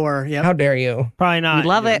used before. Yep. How dare you? Probably not. We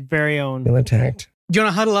love Your it. Very own. Feel attacked. Do you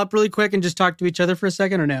want to huddle up really quick and just talk to each other for a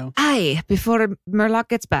second or no? Aye, before Murloc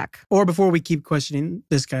gets back. Or before we keep questioning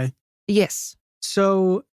this guy? Yes.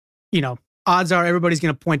 So, odds are everybody's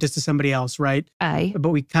going to point us to somebody else, right? Aye. But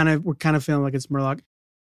we're kind of feeling like it's Murloc.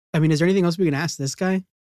 I mean, is there anything else we can ask this guy?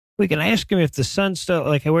 We can ask him if the sunstone,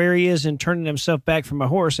 like where he is and turning himself back from a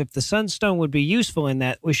horse, if the sunstone would be useful in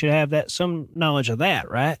that, we should have some knowledge of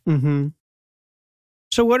that, right? Mm-hmm.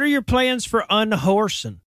 So what are your plans for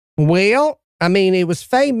unhorsing? Well, I mean, it was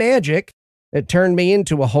Fey magic that turned me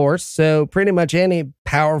into a horse, so pretty much any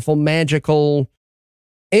powerful magical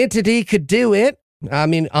entity could do it. I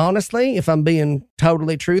mean, honestly, if I'm being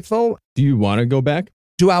totally truthful, Do you want to go back?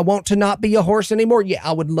 do I want to not be a horse anymore? Yeah,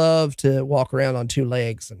 I would love to walk around on 2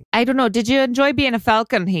 legs. And I don't know. Did you enjoy being a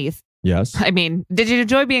falcon, Heath? Yes. I mean, did you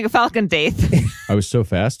enjoy being a falcon, Daith? I was so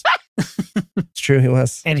fast. It's true, he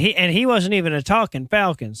was. And he wasn't even a talking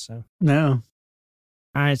falcon, so. No.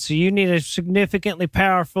 All right, so you need a significantly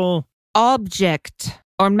powerful Object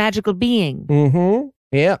or magical being. Mm-hmm.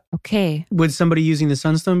 Yeah. Okay. Would somebody using the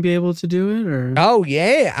Sunstone be able to do it? Or Oh,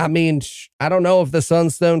 yeah. I mean, I don't know if the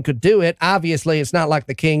Sunstone could do it. Obviously, it's not like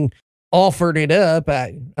the king offered it up.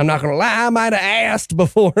 I'm not going to lie. I might have asked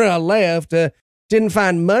before I left. Didn't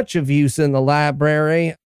find much of use in the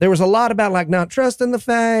library. There was a lot about like not trusting the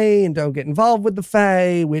Fae and don't get involved with the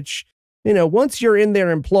Fae, which, you know, once you're in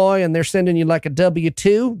their employ and they're sending you like a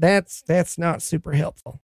W-2, that's not super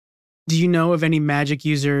helpful. do you know of any magic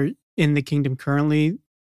user in the kingdom currently?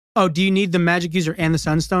 Oh, do you need the magic user and the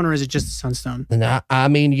Sunstone, or is it just the Sunstone? And I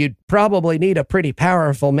mean, you'd probably need a pretty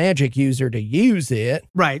powerful magic user to use it.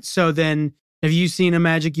 Right. So then, have you seen a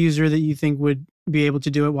magic user that you think would be able to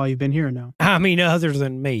do it while you've been here or no? I mean, other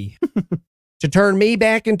than me. To turn me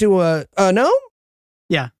back into a gnome?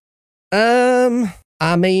 Yeah.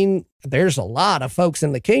 I mean, there's a lot of folks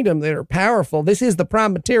in the kingdom that are powerful. This is the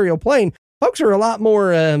prime material plane. Folks are a lot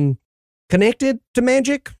more connected to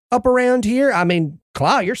magic up around here. I mean,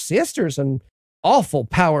 Claw, your sister's an awful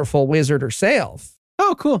powerful wizard herself.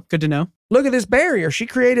 Oh, cool. Good to know. Look at this barrier. She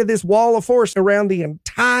created this wall of force around the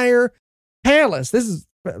entire palace. This is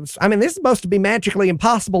supposed to be magically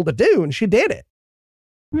impossible to do, and she did it.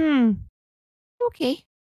 Okay.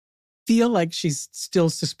 Feel like she's still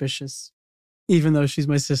suspicious, even though she's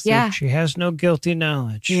my sister. Yeah. She has no guilty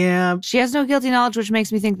knowledge. Yeah. She has no guilty knowledge, which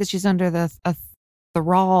makes me think that she's under the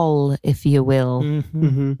thrall, if you will. Mm-hmm.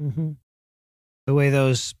 Mm-hmm. Mm-hmm. The way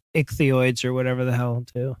those ichthyoids or whatever the hell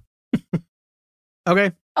do.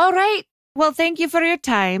 Okay. All right. Well, thank you for your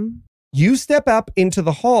time. You step up into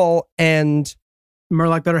the hall, and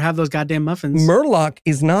Murloc better have those goddamn muffins. Murloc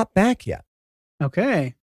is not back yet.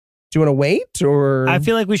 Okay. Do you want to wait, or? I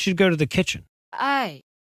feel like we should go to the kitchen. I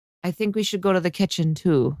think we should go to the kitchen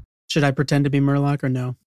too. Should I pretend to be Murloc or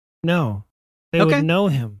no? No. They Okay. would know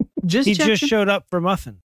him. Just He checking. just showed up for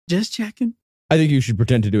muffin. Just checking. I think you should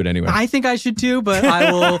pretend to do it anyway. I think I should too, but I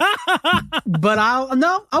will.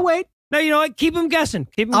 I'll wait. No, you know what? Keep him guessing.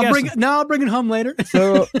 Keep him I'll guessing. bring it home later.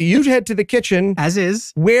 So you head to the kitchen As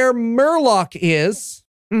is. where Murloc is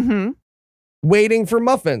Mm-hmm. waiting for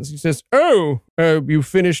muffins. He says, you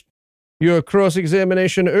finished your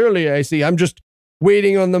cross-examination early, I see. I'm just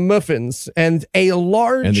waiting on the muffins and a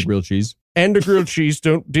large... And the grilled cheese. And a grilled cheese.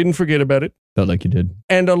 Didn't forget about it. Felt like you did.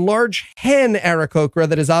 And a large hen Aarakocra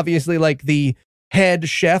that is obviously like the head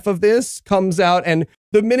chef of this comes out, and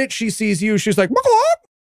the minute she sees you, she's like,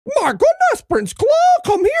 my goodness, Prince Claw,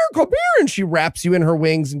 come here, and she wraps you in her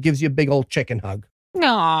wings and gives you a big old chicken hug.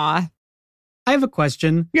 Aw. I have a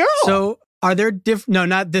question. Yeah. So are there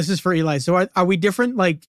this is for Eli. So are we different,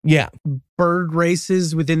 like, Yeah, bird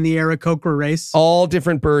races within the Aarakocra race? all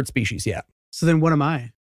different bird species, yeah. So then what am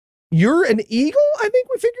I? You're an eagle, I think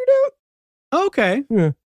we figured out. Okay.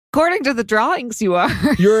 According to the drawings, you are.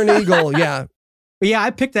 You're an eagle, yeah. But yeah,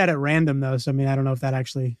 I picked that at random though. So I mean, I don't know if that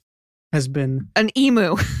actually has been An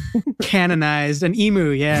emu. canonized. An emu,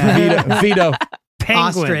 yeah. Veto. Penguin.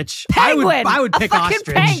 Ostrich. Penguin. I would A pick fucking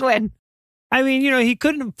ostrich. penguin. I mean, he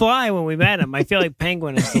couldn't fly when we met him. I feel like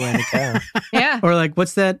penguin is the way to go. Yeah. Or like,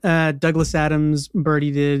 what's that Douglas Adams bird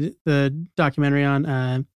he did the documentary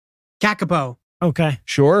on? Kakapo. Okay.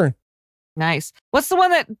 Sure. Nice. What's the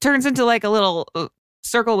one that turns into like a little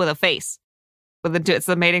circle with a face? It's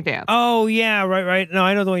the mating dance. Oh, yeah, right. No,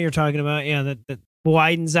 I know the one you're talking about. Yeah, that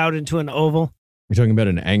widens out into an oval. You're talking about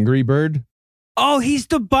an angry bird? Oh, he's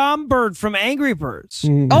the bomb bird from Angry Birds. I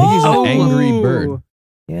think he's Oh! an angry bird.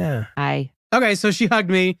 Yeah. Okay, so she hugged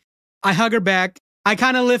me. I hug her back. I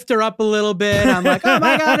kind of lift her up a little bit. I'm like, oh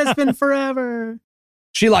my God, it's been forever.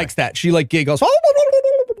 She likes that. She like giggles.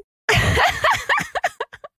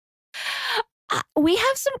 We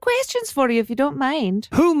have some questions for you if you don't mind.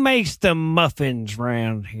 Who makes the muffins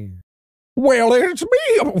round here? Well, it's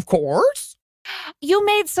me, of course. You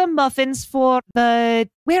made some muffins for the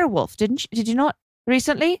werewolf, didn't you? Did you not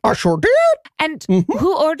recently? I sure did. And Mhm.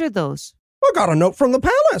 who ordered those? I got a note from the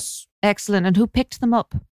palace. Excellent. And who picked them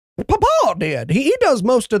up? Papa did. He does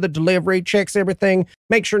most of the delivery, checks everything,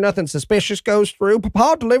 makes sure nothing suspicious goes through.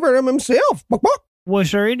 Papa delivered them himself.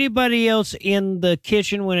 Was there anybody else in the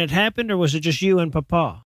kitchen when it happened, or was it just you and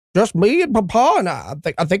Papa? Just me and Papa, and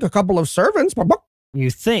I think a couple of servants.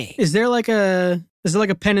 You think? Is there like a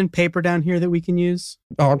pen and paper down here that we can use?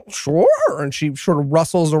 Sure. And she sort of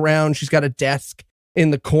rustles around. She's got a desk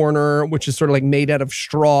in the corner, which is sort of like made out of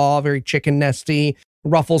straw, very chicken nesty.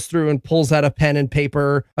 Ruffles through and pulls out a pen and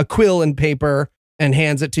paper, a quill and paper, and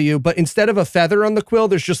hands it to you. But instead of a feather on the quill,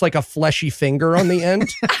 there's just like a fleshy finger on the end.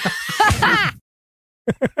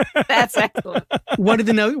 That's excellent. What did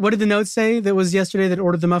the note say that was yesterday that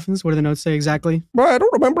ordered the muffins? What did the note say exactly? Well, I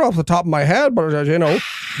don't remember off the top of my head, but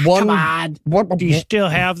one. Come on. Do you still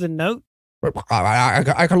have the note?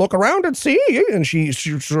 I can look around and see. And she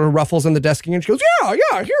sort of ruffles in the desking and she goes,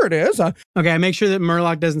 yeah, here it is. Okay, I make sure that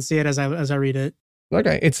Murloc doesn't see it as I read it.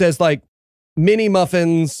 Okay, it says like mini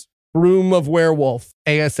muffins, room of werewolf,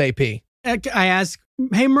 ASAP. I ask,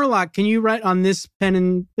 hey Murloc, can you write on this pen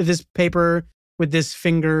and this paper with this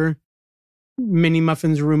finger, mini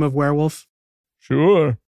muffins, room of werewolf?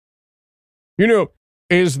 Sure. You know,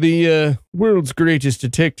 as the world's greatest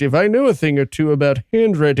detective, I know a thing or two about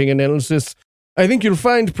handwriting analysis. I think you'll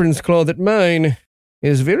find, Prince Claw, that mine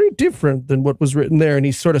is very different than what was written there. And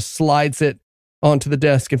he sort of slides it onto the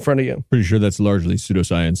desk in front of you. Pretty sure that's largely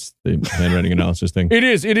pseudoscience, the handwriting analysis thing. It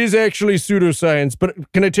is actually pseudoscience.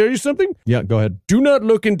 But can I tell you something? Yeah, go ahead. Do not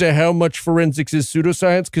look into how much forensics is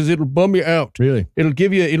pseudoscience because it'll bum you out. Really? It'll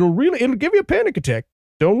give you a panic attack.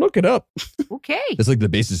 Don't look it up. Okay. That's like the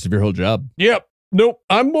basis of your whole job. Yep. Nope.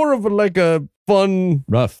 I'm more of a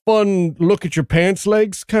fun look at your pants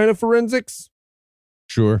legs kind of forensics.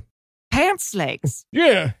 Sure. Pants legs.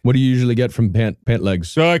 Yeah. What do you usually get from pant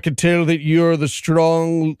legs? So I could tell that you're the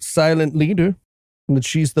strong, silent leader and that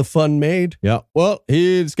she's the fun maid. Yeah. Well,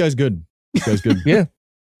 this guy's good. This guy's good. Yeah.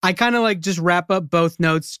 I kind of like just wrap up both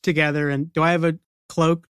notes together. And do I have a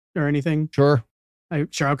cloak or anything? Sure.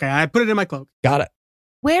 Sure. Okay. I put it in my cloak. Got it.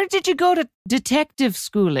 Where did you go to detective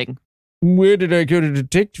schooling? Where did I go to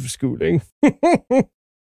detective schooling?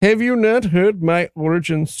 Have you not heard my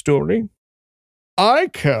origin story? I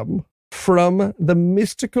come from the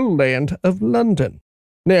mystical land of London.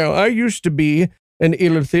 Now, I used to be an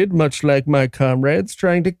illithid, much like my comrades,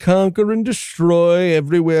 trying to conquer and destroy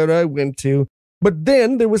everywhere I went to. But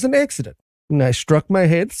then there was an accident, and I struck my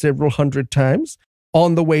head several hundred times.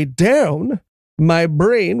 On the way down, my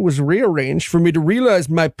brain was rearranged for me to realize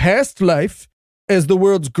my past life as the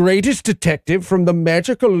world's greatest detective from the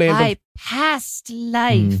magical land of... past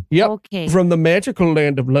life. Yep. Okay. From the magical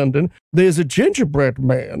land of London, there's a gingerbread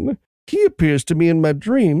man. He appears to me in my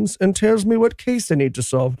dreams and tells me what case I need to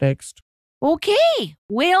solve next. Okay.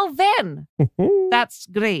 Well then. That's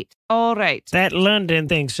great. All right. That London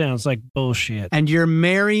thing sounds like bullshit. And you're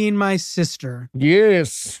marrying my sister.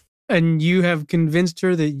 Yes. And you have convinced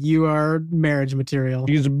her that you are marriage material.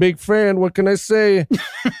 He's a big fan. What can I say?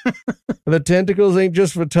 The tentacles ain't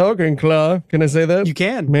just for talking, Claw. Can I say that? You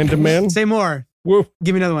can. Man to man? Say more. Whoa.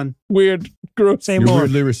 Give me another one. Weird. Gross. Say You're more.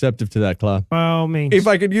 weirdly receptive to that, Claw. By all means. If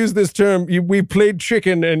I could use this term, we played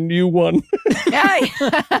chicken and you won.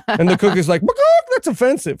 And the cook is like, that's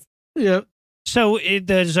offensive. Yep. So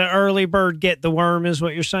does an early bird get the worm is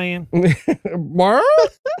what you're saying? What?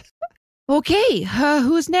 Okay.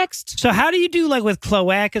 Who's next? So how do you do like with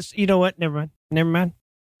cloacas? You know what? Never mind.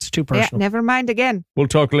 It's too Yeah, personal. never mind again. We'll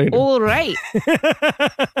talk later. All right.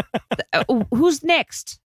 Who's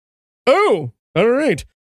next? Oh, all right.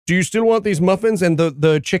 Do you still want these muffins? And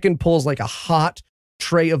the chicken pulls like a hot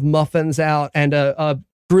tray of muffins out and a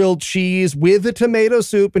grilled cheese with a tomato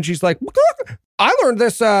soup. And she's like, I learned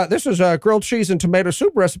this. This is a grilled cheese and tomato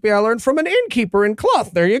soup recipe I learned from an innkeeper in Clough.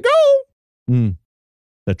 There you go.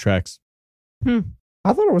 That tracks. I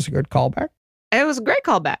thought it was a good callback. It was a great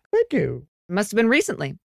callback. Thank you. Must have been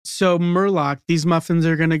recently. So Murloc, these muffins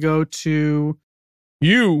are going to go to...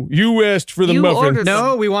 You asked for the You muffins. ordered them.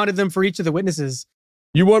 No, we wanted them for each of the witnesses.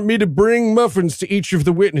 You want me to bring muffins to each of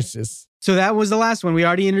the witnesses? So that was the last one. We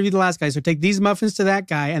already interviewed the last guy. So take these muffins to that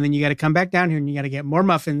guy, and then you got to come back down here and you got to get more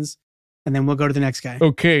muffins, and then we'll go to the next guy.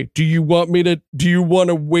 Okay. Do you want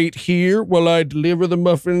to wait here while I deliver the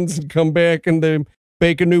muffins and come back and then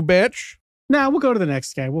bake a new batch? No, we'll go to the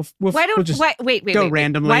next guy. We'll just wait, go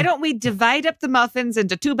randomly. Why don't we divide up the muffins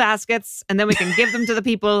into 2 baskets and then we can give them to the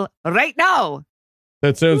people right now?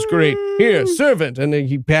 That sounds great. Here, servant. And then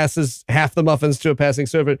he passes half the muffins to a passing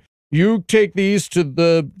servant. You take these to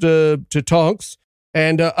to Tonks,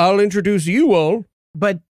 and I'll introduce you all.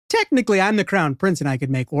 But technically, I'm the crown prince, and I could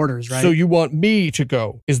make orders, right? So you want me to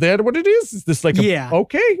go? Is that what it is? Is this like Yeah.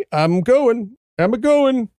 Okay, I'm going. I'm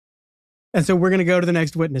a-going. And so we're going to go to the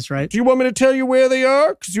next witness, right? Do you want me to tell you where they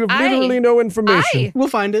are? Because you have literally no information. We'll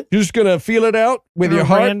find it. You're just going to feel it out with your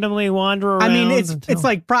heart? Randomly wander around. I mean, it's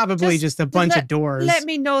like probably just a bunch let- of doors. Let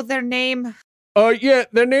me know their name. Yeah,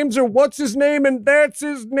 their names are what's his name and that's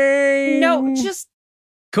his name. No, just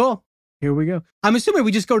Cool. Here we go. I'm assuming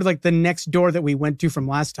we just go to like the next door that we went to from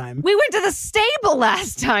last time. we went to the stable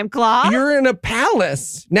last time, Claw. You're in a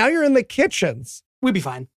palace. Now you're in the kitchens. We'd be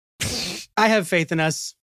fine. I have faith in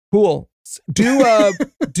us. Cool. Do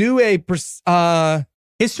a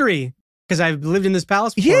History, because I've lived in this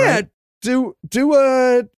palace before. yeah. Right? Do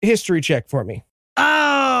a history check for me.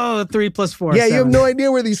 Oh, 3 + 4. Yeah, 7. you have no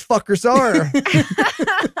idea where these fuckers are.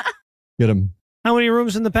 Get him. How many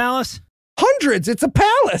rooms in the palace? Hundreds. It's a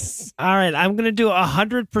palace. All right, I'm going to do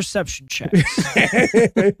 100 perception checks.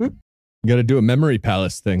 You got to do a memory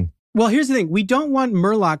palace thing. Well, here's the thing. We don't want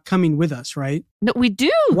Murloc coming with us, right? No, we do.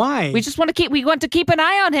 Why? We just want to keep an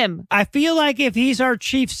eye on him. I feel like if he's our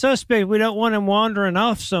chief suspect, we don't want him wandering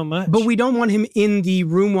off so much. But we don't want him in the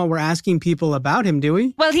room while we're asking people about him, do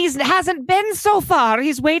we? Well, he hasn't been so far.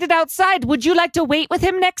 He's waited outside. Would you like to wait with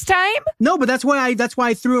him next time? No, but that's why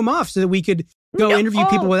I threw him off so that we could go interview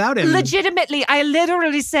people without him. Legitimately, I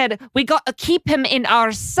literally said we got to keep him in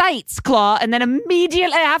our sights, Claw, and then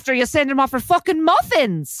immediately after you send him off for fucking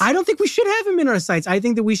muffins. I don't think we should have him in our sights. I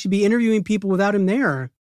think that we should be interviewing people without him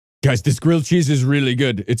there. Guys, this grilled cheese is really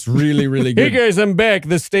good. It's really, really Hey good. guys, I'm back.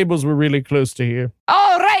 The stables were really close to here.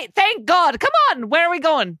 All right, thank God. Come on, where are we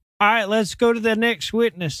going? All right, let's go to the next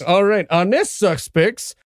witness. All right, our next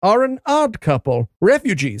suspects are an odd couple,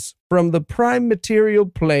 refugees from the prime material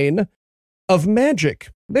plane of magic.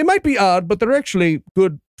 They might be odd, but they're actually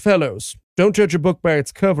good fellows. Don't judge a book by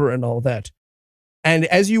its cover and all that. And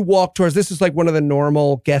as you walk towards, this is like one of the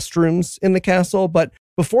normal guest rooms in the castle, but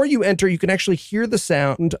before you enter, you can actually hear the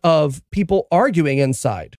sound of people arguing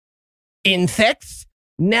inside. Insects?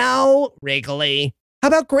 No, Wrigley. How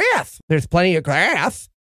about grass? There's plenty of grass.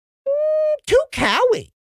 Too cowy.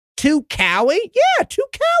 Too cowy? Yeah, too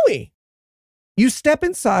cowy. You step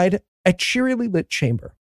inside a cheerily lit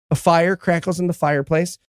chamber. A fire crackles in the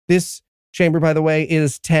fireplace. This chamber, by the way,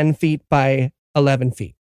 is 10 feet by 11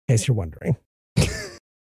 feet, in case you're wondering.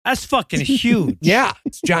 That's fucking huge. Yeah,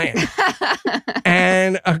 it's giant.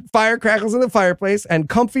 And a fire crackles in the fireplace, and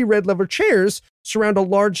comfy red leather chairs surround a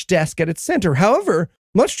large desk at its center. However,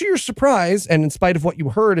 much to your surprise, and in spite of what you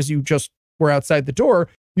heard as you just were outside the door,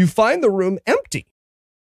 you find the room empty.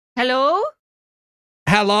 Hello?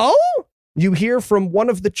 Hello? You hear from one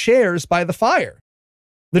of the chairs by the fire.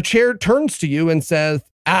 The chair turns to you and says,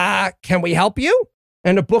 can we help you?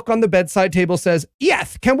 And a book on the bedside table says,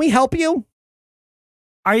 yes, can we help you?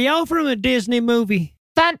 Are y'all from a Disney movie?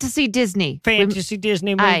 Fantasy Disney. Fantasy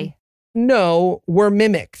Disney movie? Aye. No, we're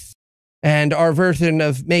mimics. And our version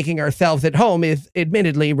of making ourselves at home is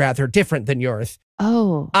admittedly rather different than yours.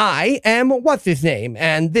 Oh. I am what's his name,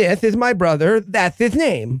 and this is my brother, that's his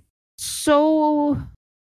name. So,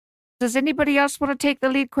 does anybody else want to take the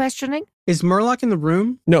lead questioning? Is Murloc in the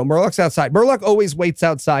room? No, Murloc's outside. Murloc always waits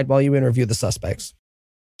outside while you interview the suspects.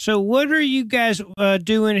 So what are you guys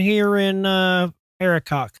doing here in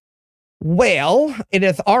Aracock? Well, it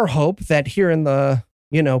is our hope that here in the,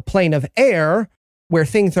 plane of air, where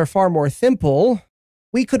things are far more simple,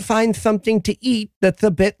 we could find something to eat that's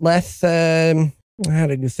a bit less, how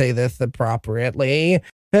did you say this appropriately?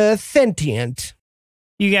 Sentient.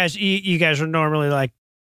 You guys are normally like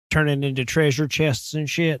turning into treasure chests and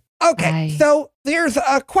shit. Okay, so there's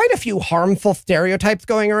quite a few harmful stereotypes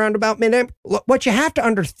going around about mimic. What you have to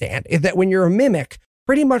understand is that when you're a mimic,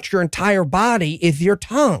 pretty much your entire body is your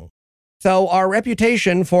tongue. So our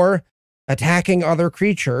reputation for attacking other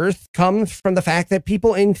creatures comes from the fact that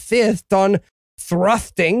people insist on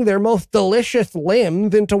thrusting their most delicious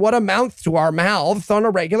limbs into what amounts to our mouths on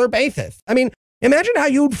a regular basis. I mean, imagine how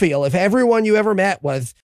you'd feel if everyone you ever met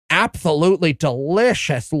was absolutely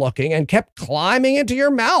delicious looking and kept climbing into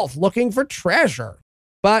your mouth looking for treasure.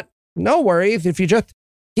 But no worries, if you just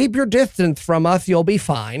keep your distance from us, you'll be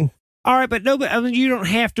fine. All right, but you don't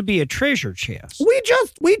have to be a treasure chest.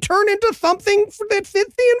 We turn into something that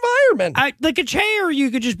fits the environment. Like a chair. You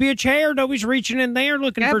could just be a chair. Nobody's reaching in there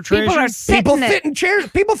looking for treasure. People sit in chairs.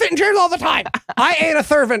 People sit in chairs all the time. I ate a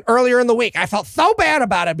servant earlier in the week. I felt so bad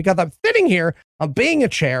about it because I'm sitting here, I'm being a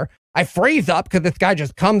chair. I freeze up because this guy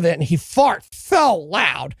just comes in and he farts so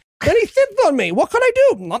loud. Then he sits on me. What could I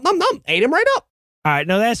do? Nom, nom, nom. Ate him right up. All right,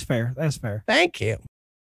 no, that's fair. That's fair. Thank you.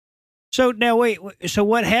 So now wait, so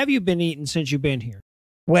what have you been eating since you've been here?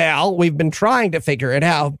 Well, we've been trying to figure it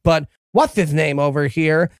out, but what's his name over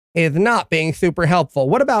here is not being super helpful.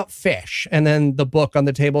 What about fish? And then the book on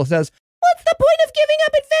the table says, what's the point of giving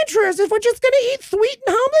up adventurers if we're just going to eat sweet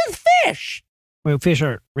and harmless fish? Well, fish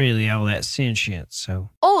aren't really all that sentient, so.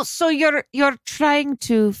 Oh, so you're trying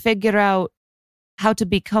to figure out how to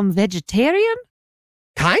become vegetarian?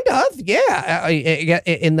 Kind of, yeah.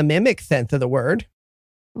 In the mimic sense of the word.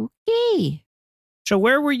 Okay. So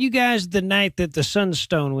where were you guys the night that the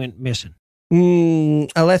sunstone went missing?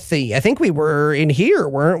 Let's see. I think we were in here,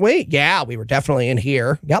 weren't we? Yeah, we were definitely in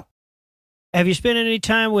here. Yep. Have you spent any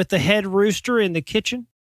time with the head rooster in the kitchen?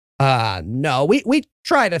 No, we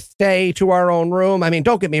try to stay to our own room. I mean,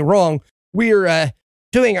 don't get me wrong. We're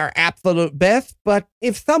doing our absolute best, but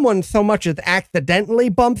if someone so much as accidentally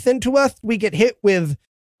bumps into us, we get hit with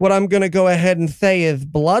what I'm going to go ahead and say is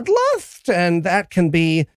bloodlust, and that can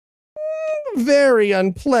be very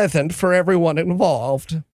unpleasant for everyone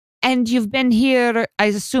involved. And you've been here, I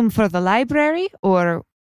assume, for the library, or?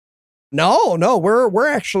 No, we're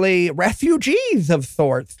actually refugees of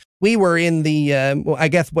sorts. We were in the, I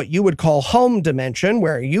guess what you would call home dimension,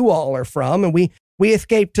 where you all are from, and we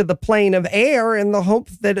escaped to the plane of air in the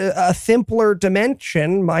hopes that a simpler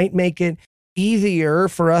dimension might make it easier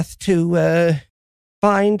for us to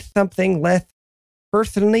find something less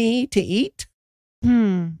personally to eat.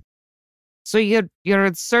 So you're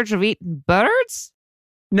in search of eating birds?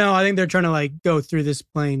 No, I think they're trying to like go through this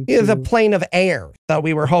plane. It's a plane of air. So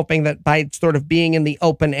we were hoping that by sort of being in the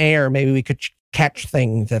open air, maybe we could catch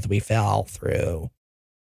things as we fell through.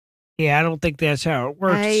 Yeah, I don't think that's how it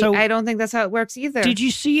works. I don't think that's how it works either. Did you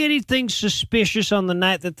see anything suspicious on the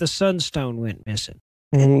night that the Sunstone went missing?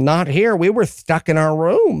 Not here. We were stuck in our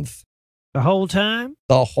rooms. The whole time?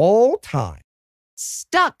 The whole time.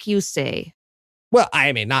 Stuck, you say? Well,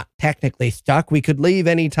 I mean, not technically stuck. We could leave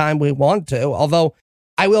anytime we want to. Although,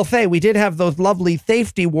 I will say, we did have those lovely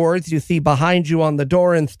safety wards you see behind you on the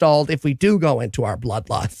door installed if we do go into our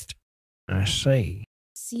bloodlust. I see.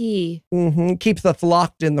 Keeps us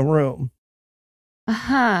locked in the room.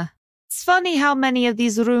 It's funny how many of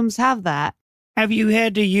these rooms have that. Have you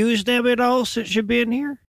had to use them at all since you've been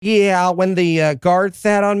here? Yeah, when the guard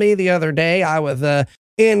sat on me the other day, I was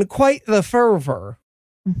in quite the fervor.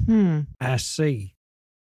 I see.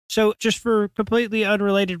 So just for completely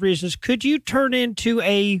unrelated reasons, could you turn into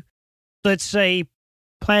a, let's say,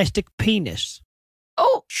 plastic penis?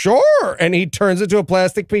 Oh, sure. And he turns into a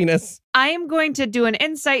plastic penis. I am going to do an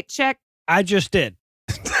insight check. I just did.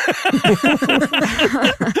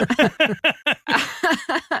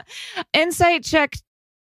 Insight check.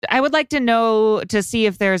 I would like to know to see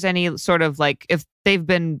if there's any sort of like if they've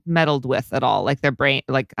been meddled with at all, like their brain,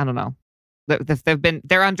 like I don't know, if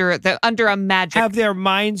they're under a magic. Have their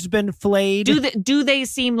minds been flayed? Do they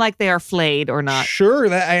seem like they are flayed or not?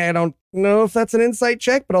 Sure. I don't know if that's an insight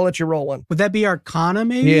check, but I'll let you roll one. Would that be Arcana,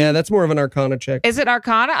 maybe? Yeah, that's more of an Arcana check. Is it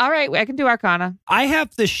Arcana? All right, I can do Arcana. I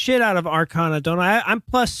have the shit out of Arcana, don't I? I'm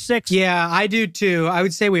 +6. Yeah, I do too. I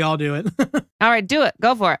would say we all do it. All right, do it.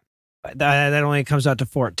 Go for it. That only comes out to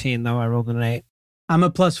 14, though. I rolled an 8. I'm a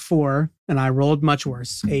 +4, and I rolled much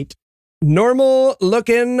worse. 8. Normal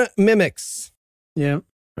looking mimics. Yeah.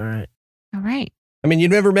 All right. I mean,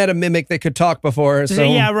 you've never met a mimic that could talk before. So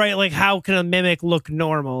yeah, right. Like, how can a mimic look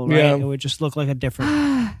normal, right? Yeah. It would just look like a different...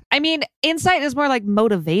 I mean, insight is more like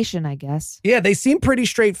motivation, I guess. Yeah, they seem pretty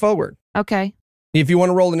straightforward. Okay. If you want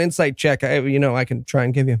to roll an insight check, I can try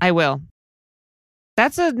and give you. I will.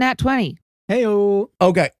 That's a nat 20. Hey-o.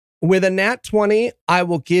 Okay. With a nat 20, I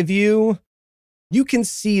will give you can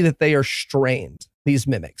see that they are strained, these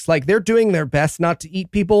mimics. Like, they're doing their best not to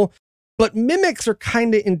eat people, but mimics are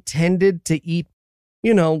kind of intended to eat,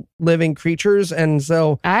 living creatures. And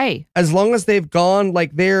so as long as they've gone,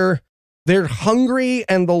 like, they're hungry,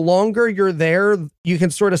 and the longer you're there, you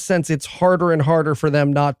can sort of sense it's harder and harder for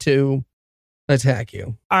them not to attack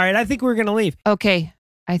you. All right, I think we're going to leave. Okay,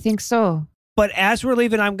 I think so. But as we're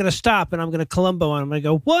leaving, I'm going to stop, and I'm going to Columbo, and I'm going to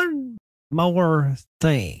go, one more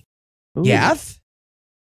thing. Ooh. Yes?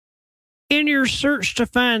 In your search to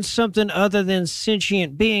find something other than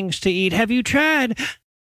sentient beings to eat, have you tried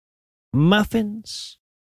muffins?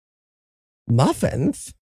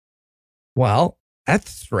 Muffins? Well,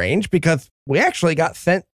 that's strange, because we actually got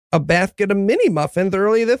sent a basket of mini muffins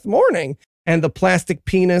early this morning. And the plastic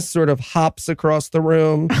penis sort of hops across the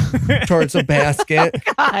room towards a basket.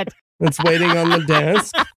 Oh, God. That's waiting on the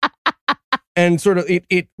desk. And sort of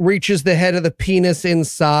it reaches the head of the penis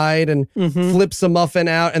inside and flips a muffin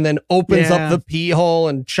out, and then opens up the pee hole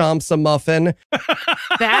and chomps a muffin.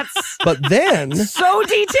 But then so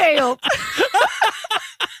detailed.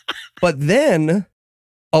 But then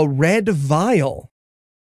a red vial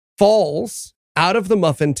falls out of the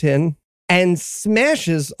muffin tin and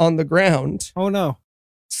smashes on the ground. Oh no.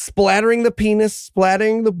 Splattering the penis,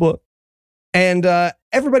 splattering the book. And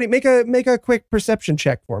everybody make a quick perception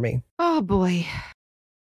check for me. Oh boy.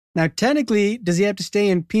 Now technically, does he have to stay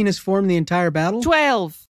in penis form the entire battle?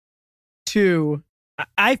 12. 2.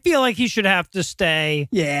 I feel like he should have to stay.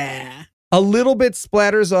 Yeah. A little bit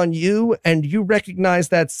splatters on you, and you recognize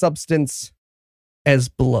that substance as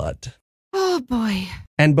blood. Oh boy.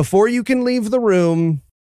 And before you can leave the rune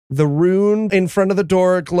in front of the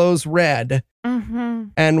door glows red.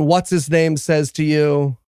 And what's his name says to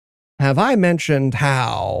you, have I mentioned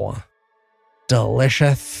how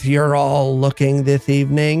delicious you're all looking this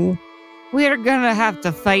evening? We're gonna have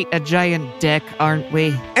to fight a giant dick, aren't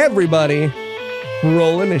we? Everybody,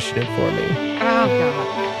 roll initiative for me. Oh, God.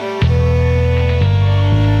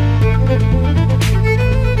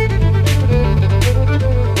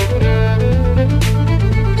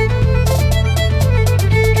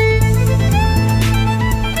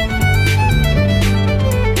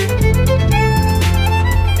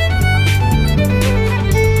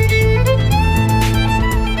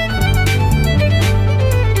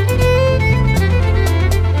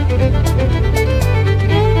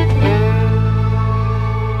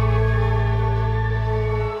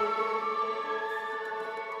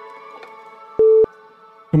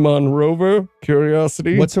 Come on, Rover.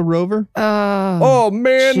 Curiosity. What's a rover? Oh,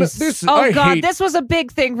 man. Jesus. I God, hate... this was a big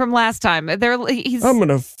thing from last time. I'm going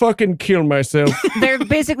to fucking kill myself. They're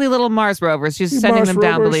basically little Mars rovers. She's sending Mars them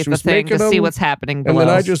down rovers, beneath she the was thing to making see them, what's happening And below. then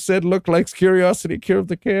I just said, look like Curiosity killed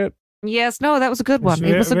the cat. Yes, no, that was a good one.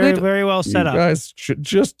 Very, It was a very, good... very well set You up. guys should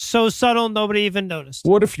just... So subtle, nobody even noticed.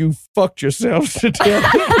 What if you fucked yourselves to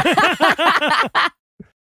death?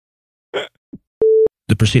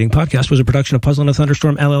 The preceding podcast was a production of Puzzle and a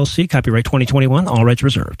Thunderstorm, LLC, copyright 2021, all rights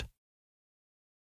reserved.